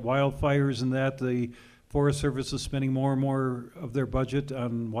looking at wildfires and that, the Forest Service is spending more and more of their budget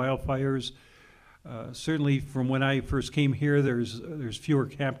on wildfires. Certainly from when I first came here, there's fewer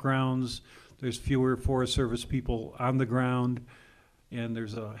campgrounds, there's fewer Forest Service people on the ground, and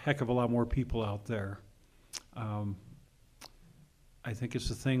there's a heck of a lot more people out there. I think it's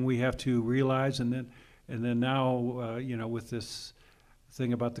a thing we have to realize, and then now, with this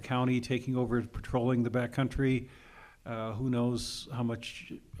thing about the county taking over patrolling the backcountry, who knows how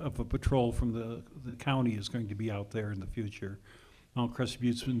much of a patrol from the county is going to be out there in the future. Mount Crested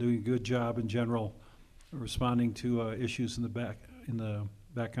Butte's been doing a good job in general responding to issues in the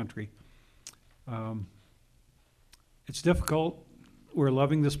backcountry. It's difficult. We're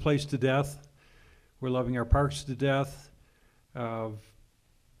loving this place to death. We're loving our parks to death. I've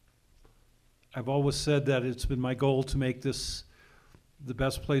always said that it's been my goal to make this the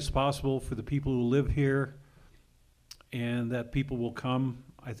best place possible for the people who live here, and that people will come.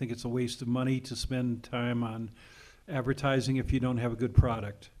 I think it's a waste of money to spend time on advertising if you don't have a good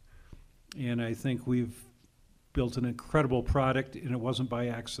product. And I think we've built an incredible product, and it wasn't by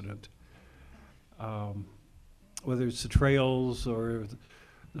accident. Whether it's the trails or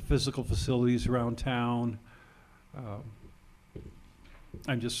the physical facilities around town,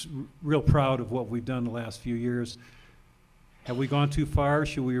 I'm just real proud of what we've done the last few years. Have we gone too far?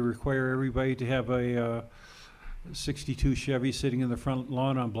 Should we require everybody to have a 62 Chevy sitting in the front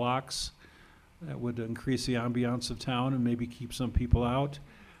lawn on blocks? That would increase the ambiance of town and maybe keep some people out.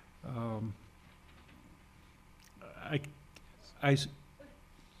 I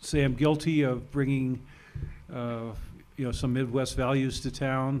say I'm guilty of bringing some Midwest values to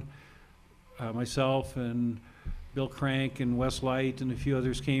town. Myself and Bill Crank and Wes Light and a few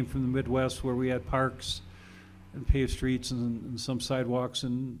others came from the Midwest, where we had parks and paved streets and some sidewalks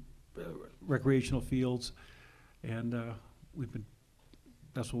and recreational fields, and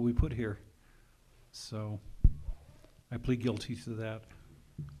that's what we put here. So I plead guilty to that.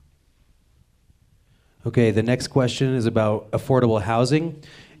 Okay, the next question is about affordable housing.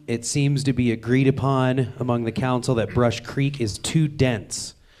 It seems to be agreed upon among the council that Brush Creek is too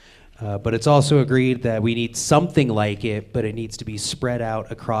dense. But it's also agreed that we need something like it, but it needs to be spread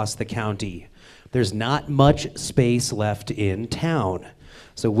out across the county. There's not much space left in town.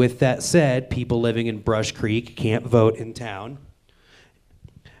 So with that said, people living in Brush Creek can't vote in town.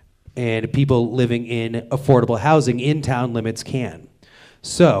 And people living in affordable housing in town limits can.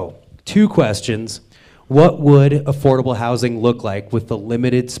 So, 2 questions. What would affordable housing look like with the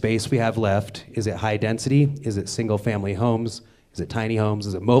limited space we have left? Is it high density? Is it single family homes? Is it tiny homes?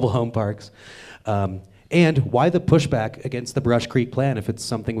 Is it mobile home parks? And why the pushback against the Brush Creek plan if it's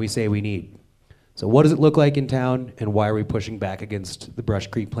something we say we need? So what does it look like in town, and why are we pushing back against the Brush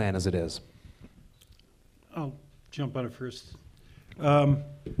Creek plan as it is? I'll jump on it first. I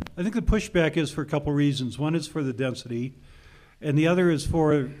think the pushback is for a couple reasons. One is for the density, and the other is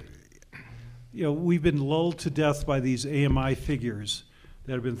for, we've been lulled to death by these AMI figures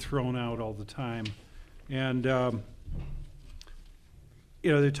that have been thrown out all the time. And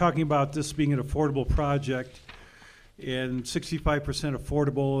they're talking about this being an affordable project and 65%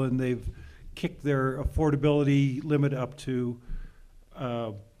 affordable, and they've kicked their affordability limit up to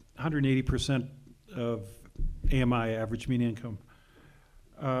 180% of AMI, average mean income.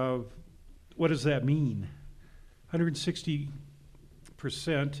 What does that mean?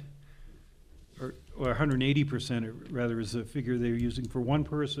 160%, or 180% rather, is the figure they're using for one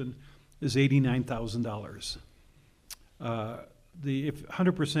person, is $89,000. If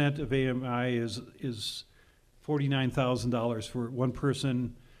 100% of AMI is $49,000 for one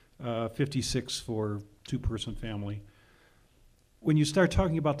person, 56 for two-person family. When you start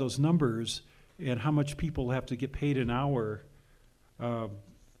talking about those numbers and how much people have to get paid an hour,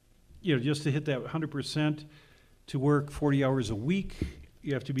 just to hit that 100%, to work 40 hours a week,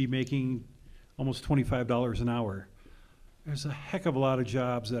 you have to be making almost $25 an hour. There's a heck of a lot of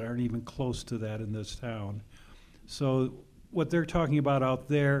jobs that aren't even close to that in this town. So what they're talking about out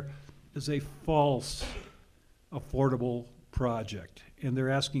there is a false affordable project. And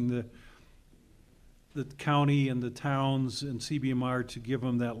they're asking the county and the towns and CBMR to give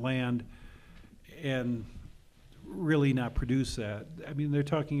them that land and really not produce that. I mean, they're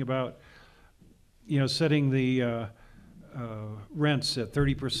talking about, setting the rents at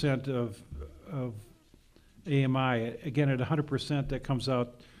 30% of AMI. Again, at 100%, that comes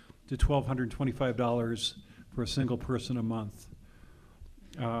out to $1,225 for a single person a month.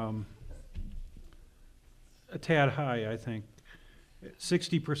 A tad high, I think.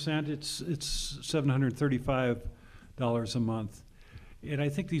 60%, it's $735 a month. And I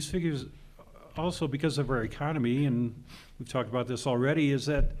think these figures also, because of our economy, and we've talked about this already, is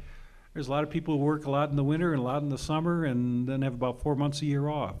that there's a lot of people who work a lot in the winter and a lot in the summer and then have about 4 months a year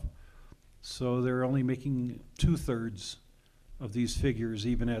off. So they're only making 2/3 of these figures,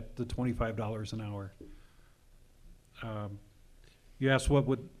 even at the $25 an hour. You asked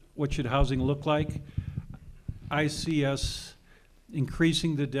what should housing look like? I see us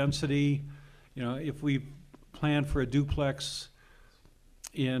increasing the density. If we plan for a duplex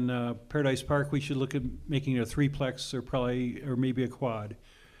in Paradise Park, we should look at making it a threeplex or maybe a quad.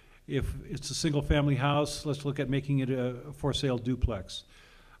 If it's a single family house, let's look at making it a for sale duplex.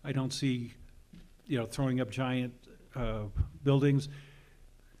 I don't see, throwing up giant buildings.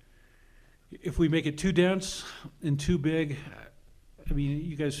 If we make it too dense and too big, I mean,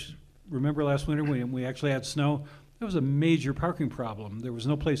 you guys remember last winter when we actually had snow? That was a major parking problem. There was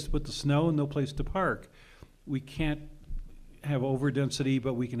no place to put the snow and no place to park. We can't have over density,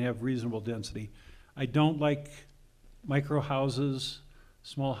 but we can have reasonable density. I don't like micro houses,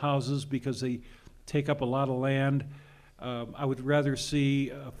 small houses, because they take up a lot of land. I would rather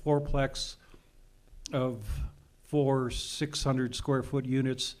see a fourplex of 4 600 square foot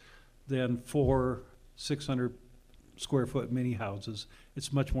units than 4 600 square foot mini houses.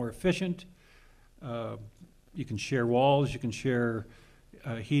 It's much more efficient. You can share walls, you can share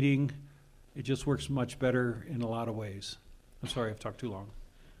heating. It just works much better in a lot of ways. I'm sorry, I've talked too long.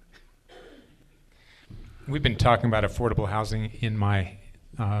 We've been talking about affordable housing in my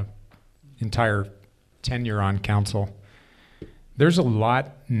entire tenure on council. There's a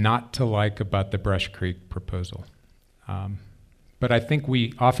lot not to like about the Brush Creek proposal. But I think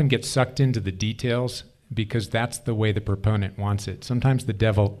we often get sucked into the details because that's the way the proponent wants it. Sometimes the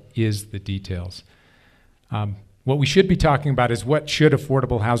devil is the details. What we should be talking about is what should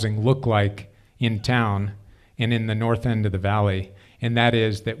affordable housing look like in town and in the north end of the valley, and that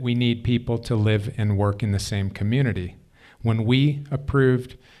is that we need people to live and work in the same community. When we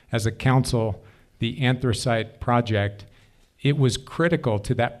approved as a council the anthracite project, it was critical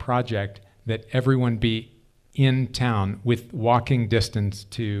to that project that everyone be in town with walking distance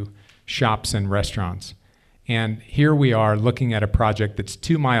to shops and restaurants. And here we are looking at a project that's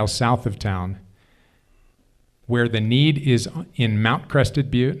 2 miles south of town, where the need is in Mount Crested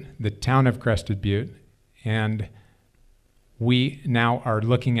Butte, the town of Crested Butte, and we now are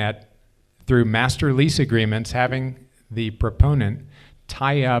looking at, through master lease agreements, having the proponent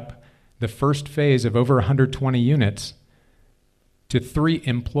tie up the first phase of over 120 units to 3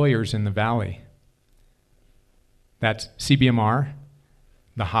 employers in the valley. That's CBMR,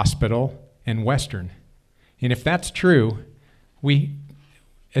 the hospital, and Western. And if that's true, we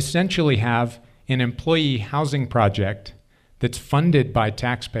essentially have an employee housing project that's funded by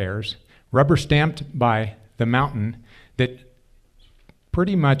taxpayers, rubber stamped by the mountain, that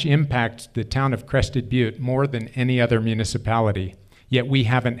pretty much impacts the town of Crested Butte more than any other municipality, yet we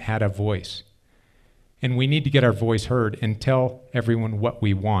haven't had a voice. And we need to get our voice heard and tell everyone what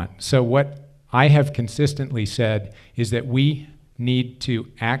we want. So what I have consistently said is that we need to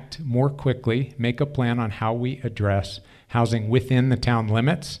act more quickly, make a plan on how we address housing within the town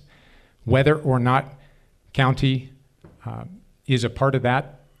limits, whether or not county is a part of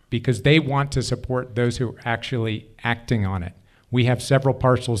that, because they want to support those who are actually acting on it. We have several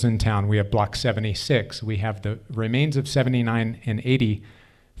parcels in town. We have Block 76. We have the remains of 79 and 80.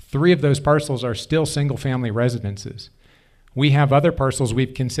 3 of those parcels are still single-family residences. We have other parcels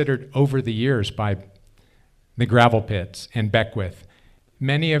we've considered over the years by the gravel pits and Beckwith.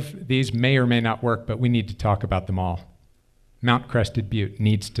 Many of these may or may not work, but we need to talk about them all. Mount Crested Butte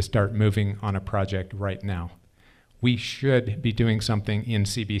needs to start moving on a project right now. We should be doing something in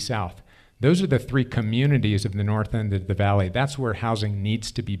CB South. Those are the 3 communities of the north end of the valley. That's where housing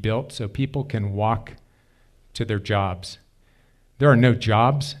needs to be built so people can walk to their jobs. There are no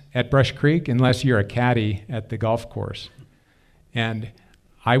jobs at Brush Creek unless you're a caddy at the golf course. And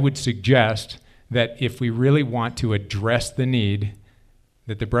I would suggest that if we really want to address the need,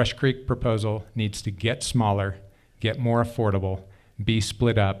 that the Brush Creek proposal needs to get smaller, get more affordable, be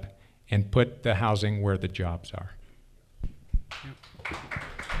split up, and put the housing where the jobs are.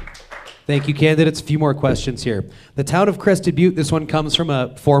 Thank you, candidates. A few more questions here. The town of Crested Butte, this one comes from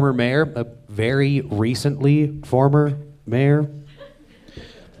a former mayor, a very recently former mayor.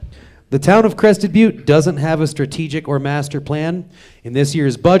 The town of Crested Butte doesn't have a strategic or master plan. In this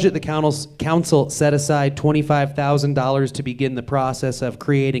year's budget, the council set aside $25,000 to begin the process of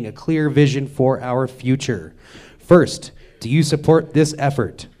creating a clear vision for our future. First, do you support this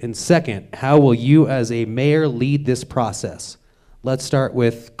effort? And second, how will you as a mayor lead this process? Let's start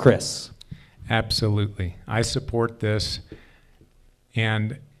with Chris. Absolutely. I support this,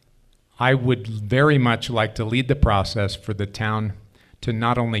 and I would very much like to lead the process for the town to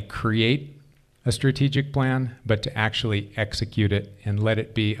not only create a strategic plan, but to actually execute it and let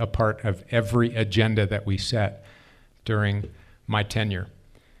it be a part of every agenda that we set during my tenure.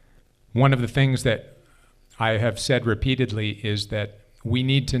 One of the things that I have said repeatedly is that we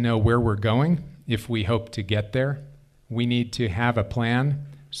need to know where we're going if we hope to get there. We need to have a plan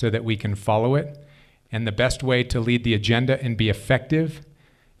so that we can follow it. And the best way to lead the agenda and be effective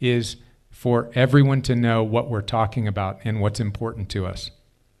is for everyone to know what we're talking about and what's important to us.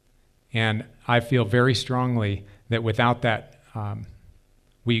 And I feel very strongly that without that,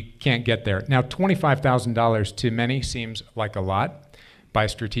 we can't get there. Now, $25,000 to many seems like a lot, by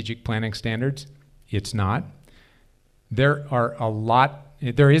strategic planning standards. It's not. There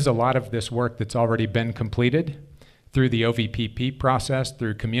is a lot of this work that's already been completed through the OVPP process,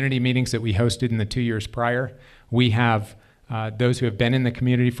 through community meetings that we hosted in the 2 years prior. We have those who have been in the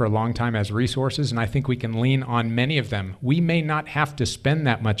community for a long time as resources, and I think we can lean on many of them. We may not have to spend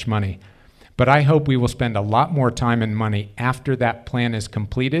that much money, but I hope we will spend a lot more time and money after that plan is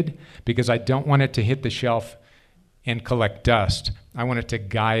completed, because I don't want it to hit the shelf and collect dust. I want it to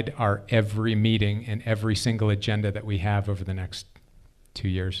guide our every meeting and every single agenda that we have over the next 2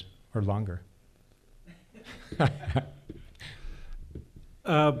 years or longer.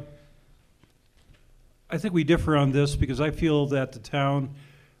 I think we differ on this because I feel that the town,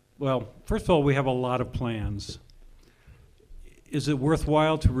 well, first of all, we have a lot of plans. Is it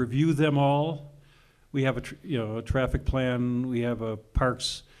worthwhile to review them all? We have a traffic plan, we have a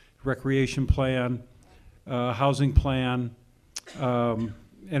parks recreation plan, housing plan,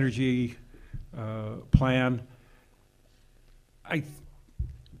 energy plan.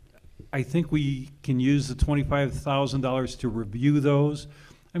 I think we can use the $25,000 to review those.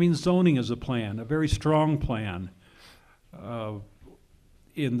 I mean, zoning is a plan, a very strong plan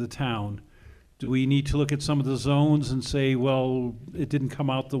in the town. Do we need to look at some of the zones and say, well, it didn't come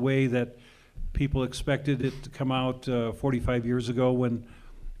out the way that people expected it to come out 45 years ago when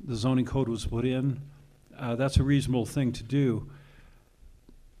the zoning code was put in? That's a reasonable thing to do.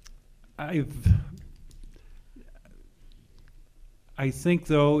 I think,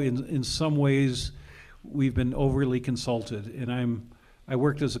 though, in some ways, we've been overly consulted, and I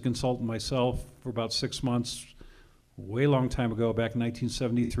worked as a consultant myself for about 6 months, way long time ago, back in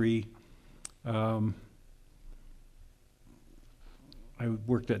 1973. I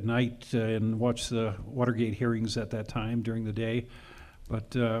worked at night and watched the Watergate hearings at that time during the day,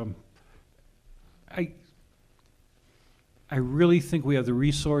 but I really think we have the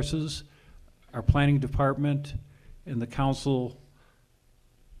resources, our planning department and the council.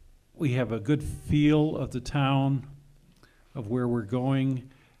 We have a good feel of the town, of where we're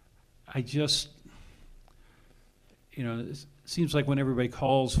going. I just, it seems like when everybody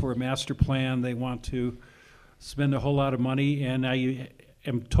calls for a master plan, they want to spend a whole lot of money, and I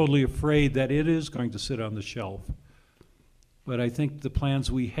am totally afraid that it is going to sit on the shelf. But I think the plans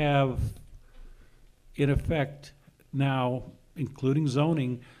we have in effect now, including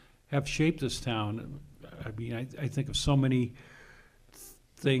zoning, have shaped this town. I mean, I think of so many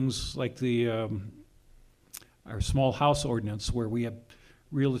things like our small house ordinance, where we have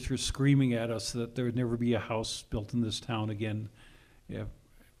realtors screaming at us that there would never be a house built in this town again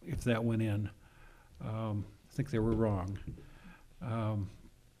if that went in. I think they were wrong.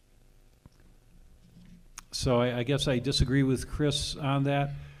 So I guess I disagree with Chris on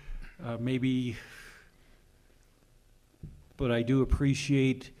that. Maybe, but I do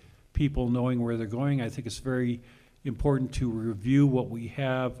appreciate people knowing where they're going. I think it's very important to review what we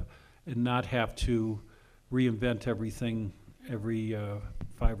have and not have to reinvent everything every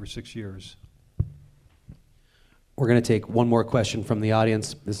 5 or 6 years. We're going to take one more question from the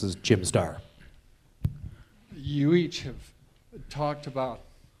audience. This is Jim Starr. You each have talked about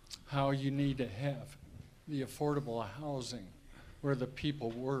how you need to have the affordable housing where the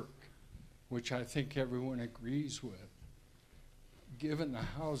people work, which I think everyone agrees with. Given the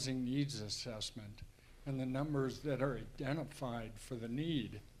housing needs assessment and the numbers that are identified for the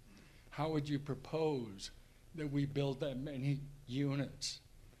need, how would you propose that we build that many units,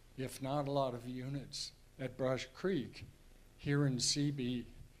 if not a lot of units, at Brush Creek, here in CB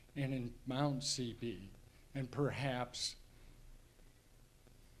and in Mount CB, and perhaps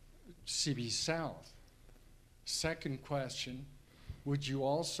CB South? Second question, would you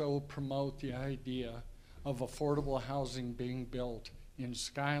also promote the idea of affordable housing being built in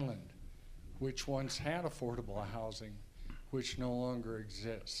Skyland, which once had affordable housing, which no longer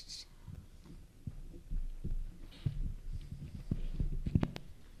exists?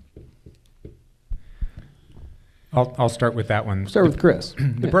 I'll start with that one. Start with Chris.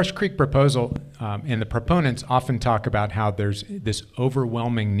 The Brush Creek proposal, and the proponents often talk about how there's this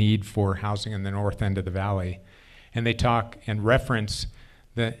overwhelming need for housing in the north end of the valley. And they talk and reference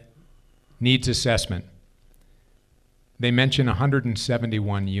the needs assessment. They mention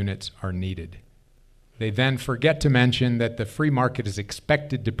 171 units are needed. They then forget to mention that the free market is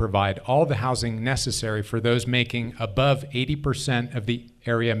expected to provide all the housing necessary for those making above 80% of the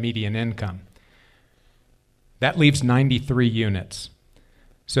area median income. That leaves 93 units.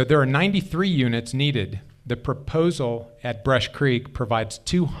 So there are 93 units needed. The proposal at Brush Creek provides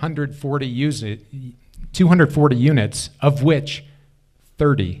 240 units, of which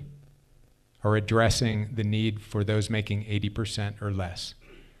 30 are addressing the need for those making 80% or less.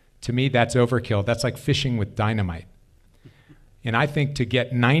 To me, that's overkill. That's like fishing with dynamite. And I think to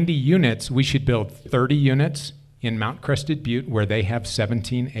get 90 units, we should build 30 units in Mount Crested Butte, where they have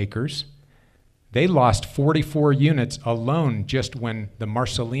 17 acres. They lost 44 units alone just when the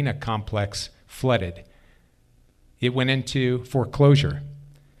Marcelina complex flooded. It went into foreclosure.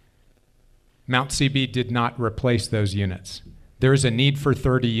 Mount CB did not replace those units. There is a need for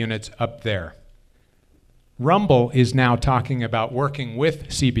 30 units up there. Rumble is now talking about working with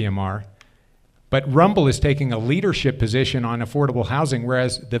CBMR, but Rumble is taking a leadership position on affordable housing,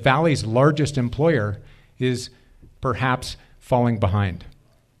 whereas the Valley's largest employer is perhaps falling behind.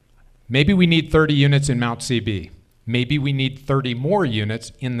 Maybe we need 30 units in Mount CB. Maybe we need 30 more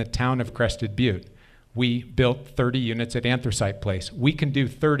units in the town of Crested Butte. We built 30 units at Anthracite Place. We can do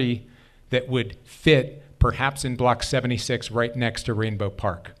 30 that would fit perhaps in Block 76 right next to Rainbow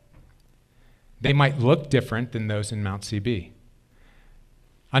Park. They might look different than those in Mount CB.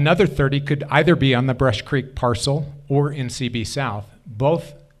 Another 30 could either be on the Brush Creek parcel or in CB South.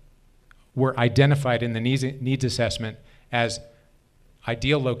 Both were identified in the needs assessment as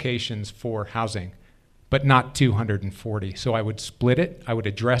ideal locations for housing, but not 240. So I would split it. I would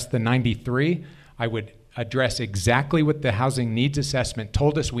address the 93. I would address exactly what the housing needs assessment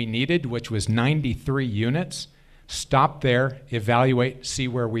told us we needed, which was 93 units. Stop there, evaluate, see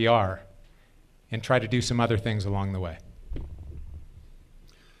where we are, and try to do some other things along the way.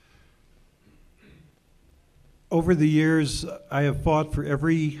 Over the years, I have fought for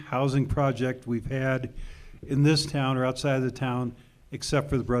every housing project we've had in this town or outside of the town, except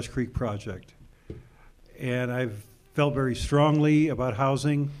for the Brush Creek project. And I've felt very strongly about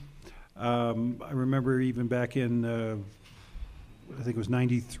housing. I remember even back in, I think it was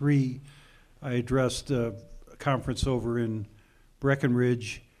 93, I addressed a conference over in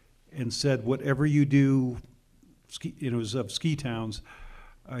Breckenridge and said, whatever you do, it was of ski towns,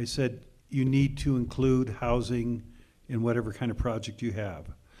 I said, you need to include housing in whatever kind of project you have.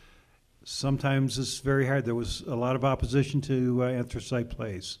 Sometimes it's very hard. There was a lot of opposition to Anthracite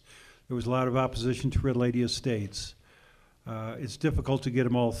Place. There was a lot of opposition to Red Lady Estates. It's difficult to get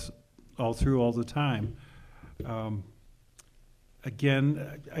them all through all the time.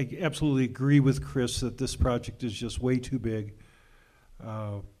 Again, I absolutely agree with Chris that this project is just way too big.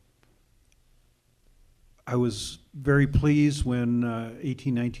 I was very pleased when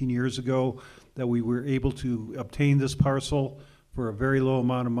 18, 19 years ago that we were able to obtain this parcel for a very low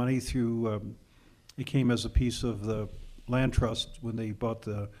amount of money through, it came as a piece of the land trust when they bought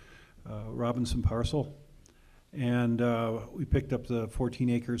the Robinson parcel. And we picked up the 14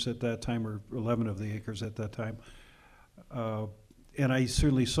 acres at that time, or 11 of the acres at that time. And I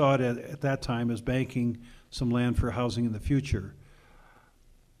certainly saw it at that time as banking some land for housing in the future.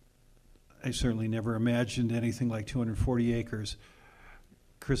 I certainly never imagined anything like 240 acres.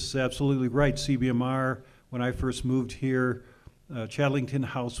 Chris is absolutely right. CBMR, when I first moved here, Chadlington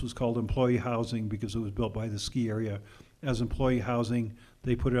House was called employee housing because it was built by the ski area. As employee housing,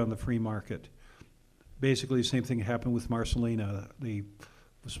 they put it on the free market. Basically, the same thing happened with Marcelina. They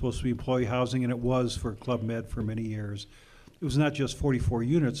was supposed to be employee housing, and it was for Club Med for many years. It was not just 44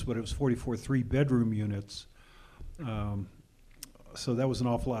 units, but it was 44 three-bedroom units. So that was an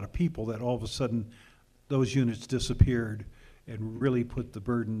awful lot of people that all of a sudden those units disappeared and really put the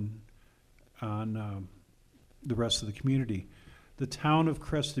burden on the rest of the community. The town of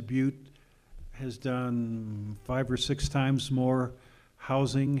Crested Butte has done 5 or 6 times more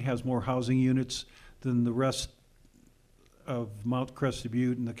housing, has more housing units than the rest of Mount Crested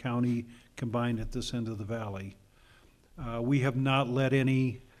Butte and the county combined at this end of the valley. We have not let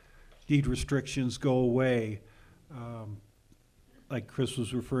any deed restrictions go away. Like Chris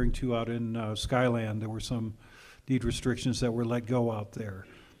was referring to out in Skyland, there were some deed restrictions that were let go out there.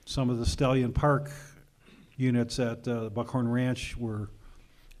 Some of the Stallion Park units at Buckhorn Ranch were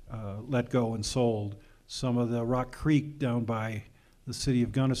let go and sold. Some of the Rock Creek down by the city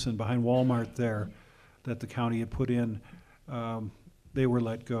of Gunnison, behind Walmart there, that the county had put in, they were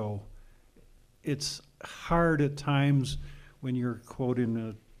let go. It's hard at times when you're, quote, in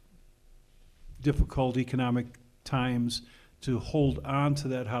a difficult economic times to hold on to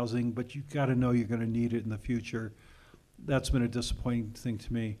that housing, but you've got to know you're going to need it in the future. That's been a disappointing thing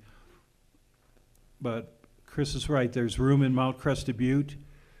to me. But Chris is right. There's room in Mount Crested Butte.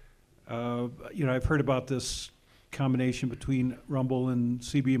 You know, I've heard about this combination between Rumble and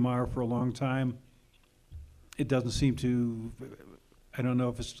CBMR for a long time. It doesn't seem to, I don't know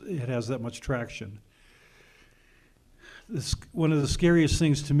if it has that much traction. One of the scariest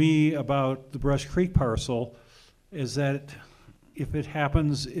things to me about the Brush Creek parcel is that if it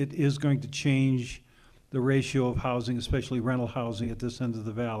happens, it is going to change the ratio of housing, especially rental housing at this end of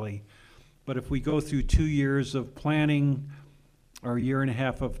the valley. But if we go through 2 years of planning, or a year and a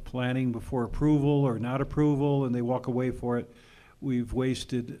half of planning before approval or not approval, and they walk away for it, we've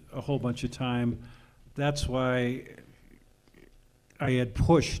wasted a whole bunch of time. That's why I had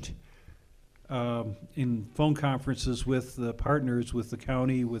pushed in phone conferences with the partners, with the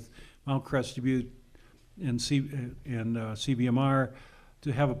county, with Mount Crested Butte and CBMR,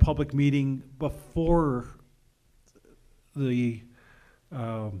 to have a public meeting before the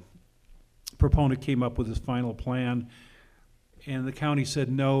proponent came up with his final plan. And the county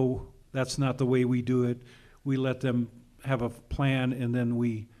said, no, that's not the way we do it. We let them have a plan and then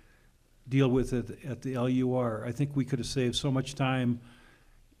we deal with it at the LUR. I think we could have saved so much time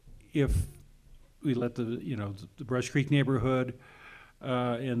if we let the Brush Creek neighborhood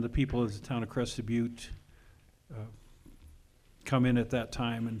and the people of the town of Crested Butte come in at that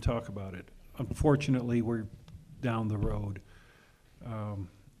time and talk about it. Unfortunately, we're down the road.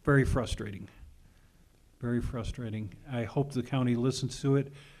 Very frustrating. Very frustrating. I hope the county listens to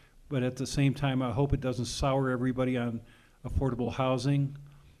it, but at the same time, I hope it doesn't sour everybody on affordable housing.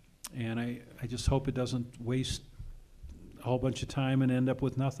 And I just hope it doesn't waste a whole bunch of time and end up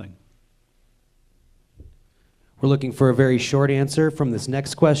with nothing. We're looking for a very short answer from this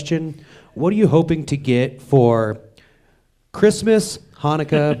next question. What are you hoping to get for Christmas,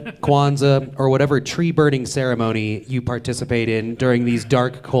 Hanukkah, Kwanzaa, or whatever tree burning ceremony you participate in during these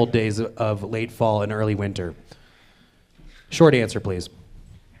dark, cold days of late fall and early winter? Short answer, please.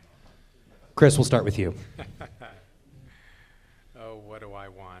 Chris, we'll start with you. Oh, what do I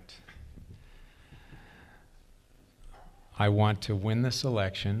want? I want to win this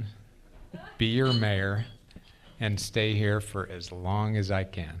election, be your mayor, and stay here for as long as I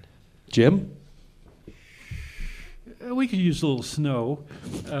can. Jim? We could use a little snow.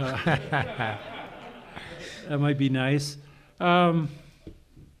 That might be nice.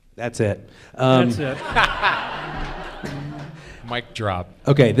 That's it. That's it. Mic drop.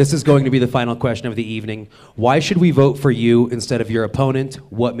 Okay, this is going to be the final question of the evening. Why should we vote for you instead of your opponent?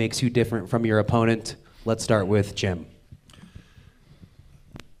 What makes you different from your opponent? Let's start with Jim.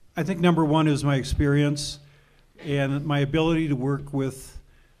 I think number one is my experience and my ability to work with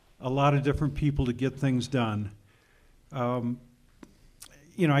a lot of different people to get things done.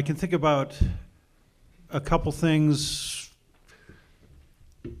 I can think about a couple things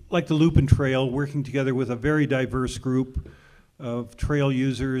like the Loop and Trail, working together with a very diverse group of trail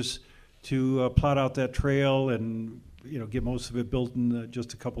users to plot out that trail and get most of it built in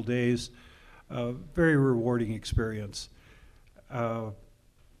just a couple days. Very rewarding experience.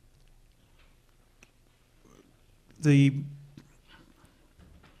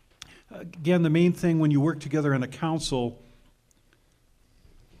 Again, the main thing when you work together on a council,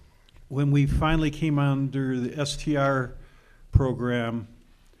 when we finally came under the STR program,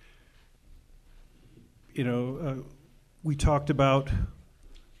 we talked about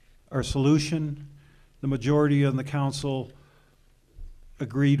our solution. The majority on the council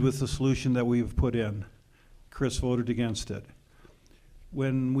agreed with the solution that we've put in. Chris voted against it.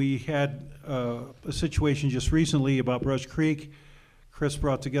 When we had a situation just recently about Brush Creek, Chris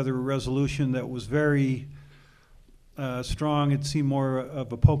brought together a resolution that was very strong. It seemed more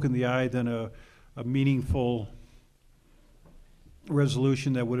of a poke in the eye than a meaningful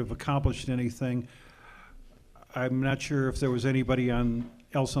resolution that would have accomplished anything. I'm not sure if there was anybody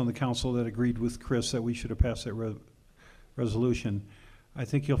else on the council that agreed with Chris that we should have passed that resolution. I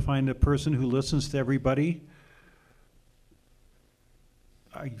think you'll find a person who listens to everybody.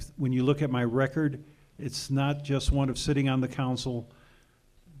 When you look at my record, it's not just one of sitting on the council,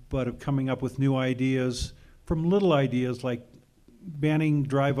 but of coming up with new ideas, from little ideas like banning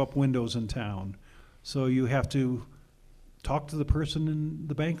drive-up windows in town. So you have to talk to the person in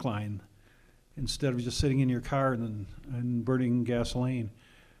the bank line instead of just sitting in your car and burning gasoline.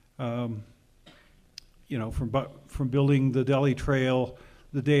 From building the deli trail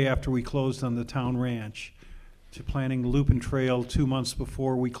the day after we closed on the town ranch, to planning the Loop and Trail 2 months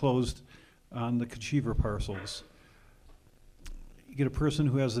before we closed on the Kachiver parcels. You get a person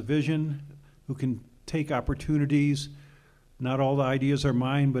who has a vision, who can take opportunities. Not all the ideas are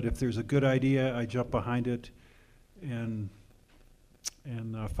mine, but if there's a good idea, I jump behind it and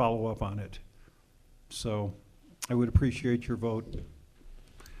follow up on it. So I would appreciate your vote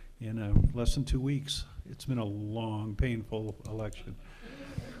in less than 2 weeks. It's been a long, painful election.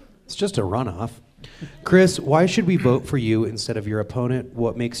 It's just a runoff. Chris, why should we vote for you instead of your opponent?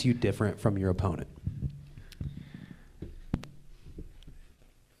 What makes you different from your opponent?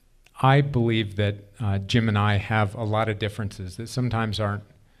 I believe that Jim and I have a lot of differences that sometimes aren't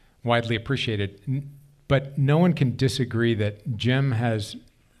widely appreciated, but no one can disagree that Jim has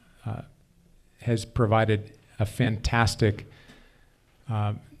provided a fantastic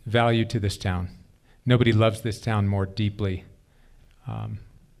value to this town. Nobody loves this town more deeply.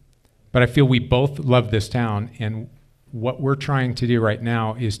 But I feel we both love this town, and what we're trying to do right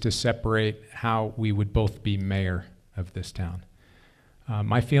now is to separate how we would both be mayor of this town.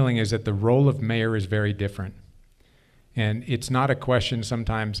 My feeling is that the role of mayor is very different. And it's not a question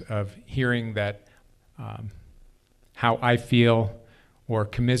sometimes of hearing that how I feel or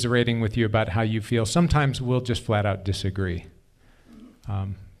commiserating with you about how you feel. Sometimes we'll just flat out disagree.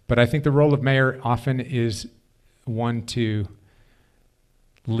 But I think the role of mayor often is one to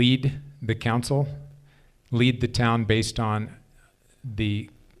lead the council, lead the town based on the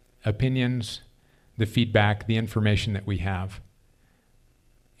opinions, the feedback, the information that we have.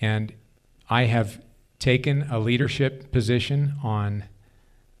 And I have taken a leadership position on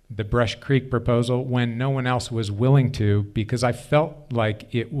the Brush Creek proposal when no one else was willing to, because I felt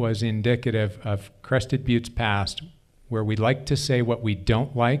like it was indicative of Crested Butte's past, where we like to say what we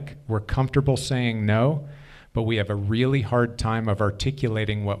don't like, we're comfortable saying no, but we have a really hard time of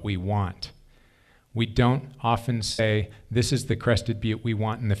articulating what we want. We don't often say, this is the Crested Butte we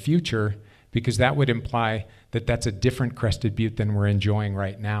want in the future, because that would imply that that's a different Crested Butte than we're enjoying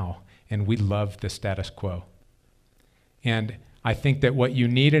right now, and we love the status quo. And I think that what you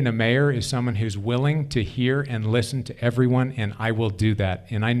need in a mayor is someone who's willing to hear and listen to everyone, and I will do that.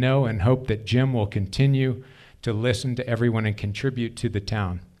 And I know and hope that Jim will continue to listen to everyone and contribute to the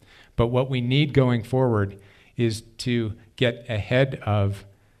town. But what we need going forward is to get ahead of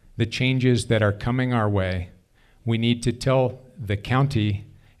the changes that are coming our way. We need to tell the county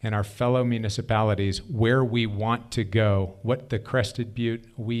and our fellow municipalities where we want to go, what the Crested Butte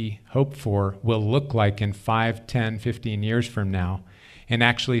we hope for will look like in 5, 10, 15 years from now, and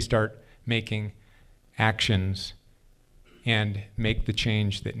actually start making actions and make the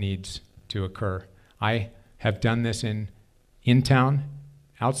change that needs to occur. I have done this in town,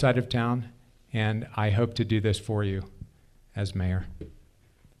 outside of town, and I hope to do this for you as mayor.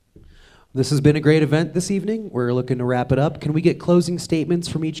 This has been a great event this evening. We're looking to wrap it up. Can we get closing statements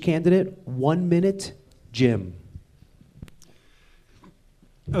from each candidate? 1 minute, Jim.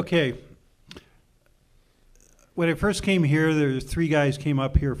 Okay. When I first came here, there were 3 guys came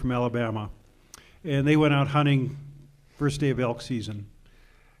up here from Alabama, and they went out hunting first day of elk season.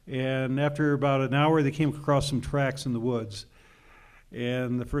 And after about an hour, they came across some tracks in the woods.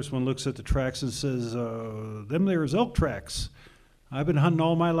 And the first one looks at the tracks and says, them there's elk tracks. I've been hunting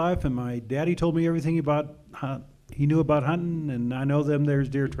all my life, and my daddy told me everything about he knew about hunting, and I know them there's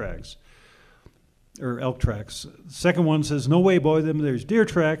deer tracks, or elk tracks. The second one says, no way, boy, them there's deer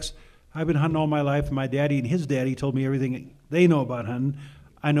tracks. I've been hunting all my life, and my daddy and his daddy told me everything they know about hunting.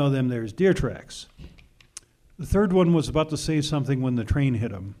 I know them there's deer tracks. The third one was about to say something when the train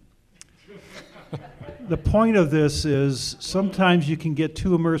hit him. The point of this is sometimes you can get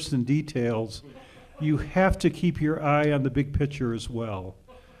too immersed in details. You have to keep your eye on the big picture as well.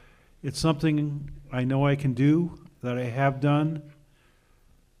 It's something I know I can do, that I have done.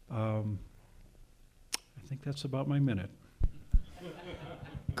 I think that's about my minute.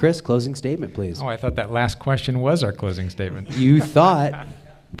 Chris, closing statement, please. Oh, I thought that last question was our closing statement. You thought.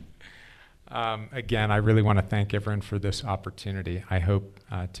 Again, I really want to thank everyone for this opportunity. I hope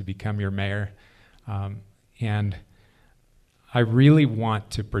to become your mayor. And I really want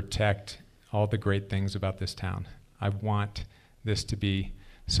to protect all the great things about this town. I want this to be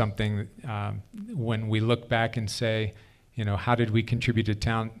something when we look back and say, you know, how did we contribute to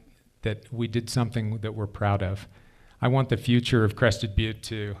town, that we did something that we're proud of. I want the future of Crested Butte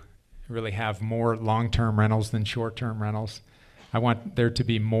to really have more long-term rentals than short-term rentals. I want there to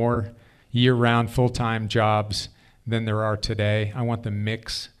be more year-round full-time jobs than there are today. I want the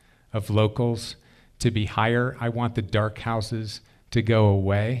mix of locals to be higher. I want the dark houses to go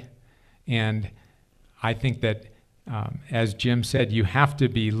away. And I think that, as Jim said, you have to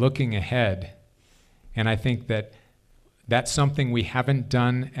be looking ahead. And I think that that's something we haven't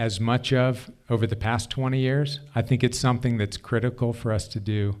done as much of over the past 20 years. I think it's something that's critical for us to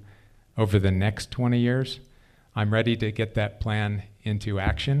do over the next 20 years. I'm ready to get that plan into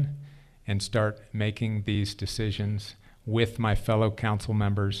action and start making these decisions with my fellow council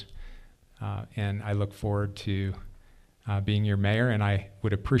members. And I look forward to being your mayor, and I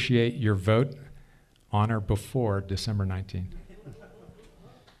would appreciate your vote on or before December 19th.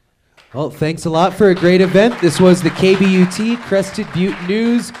 Well, thanks a lot for a great event. This was the KBUT Crested Butte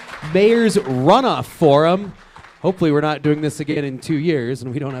News Mayor's Runoff Forum. Hopefully we're not doing this again in 2 years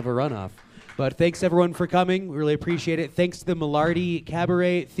and we don't have a runoff. But thanks everyone for coming. We really appreciate it. Thanks to the Mallardi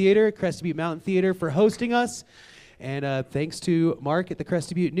Cabaret Theater, Crested Butte Mountain Theater for hosting us. And thanks to Mark at the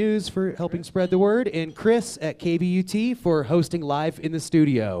Crested Butte News for helping spread the word, and Chris at KBUT for hosting live in the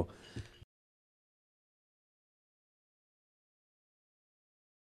studio.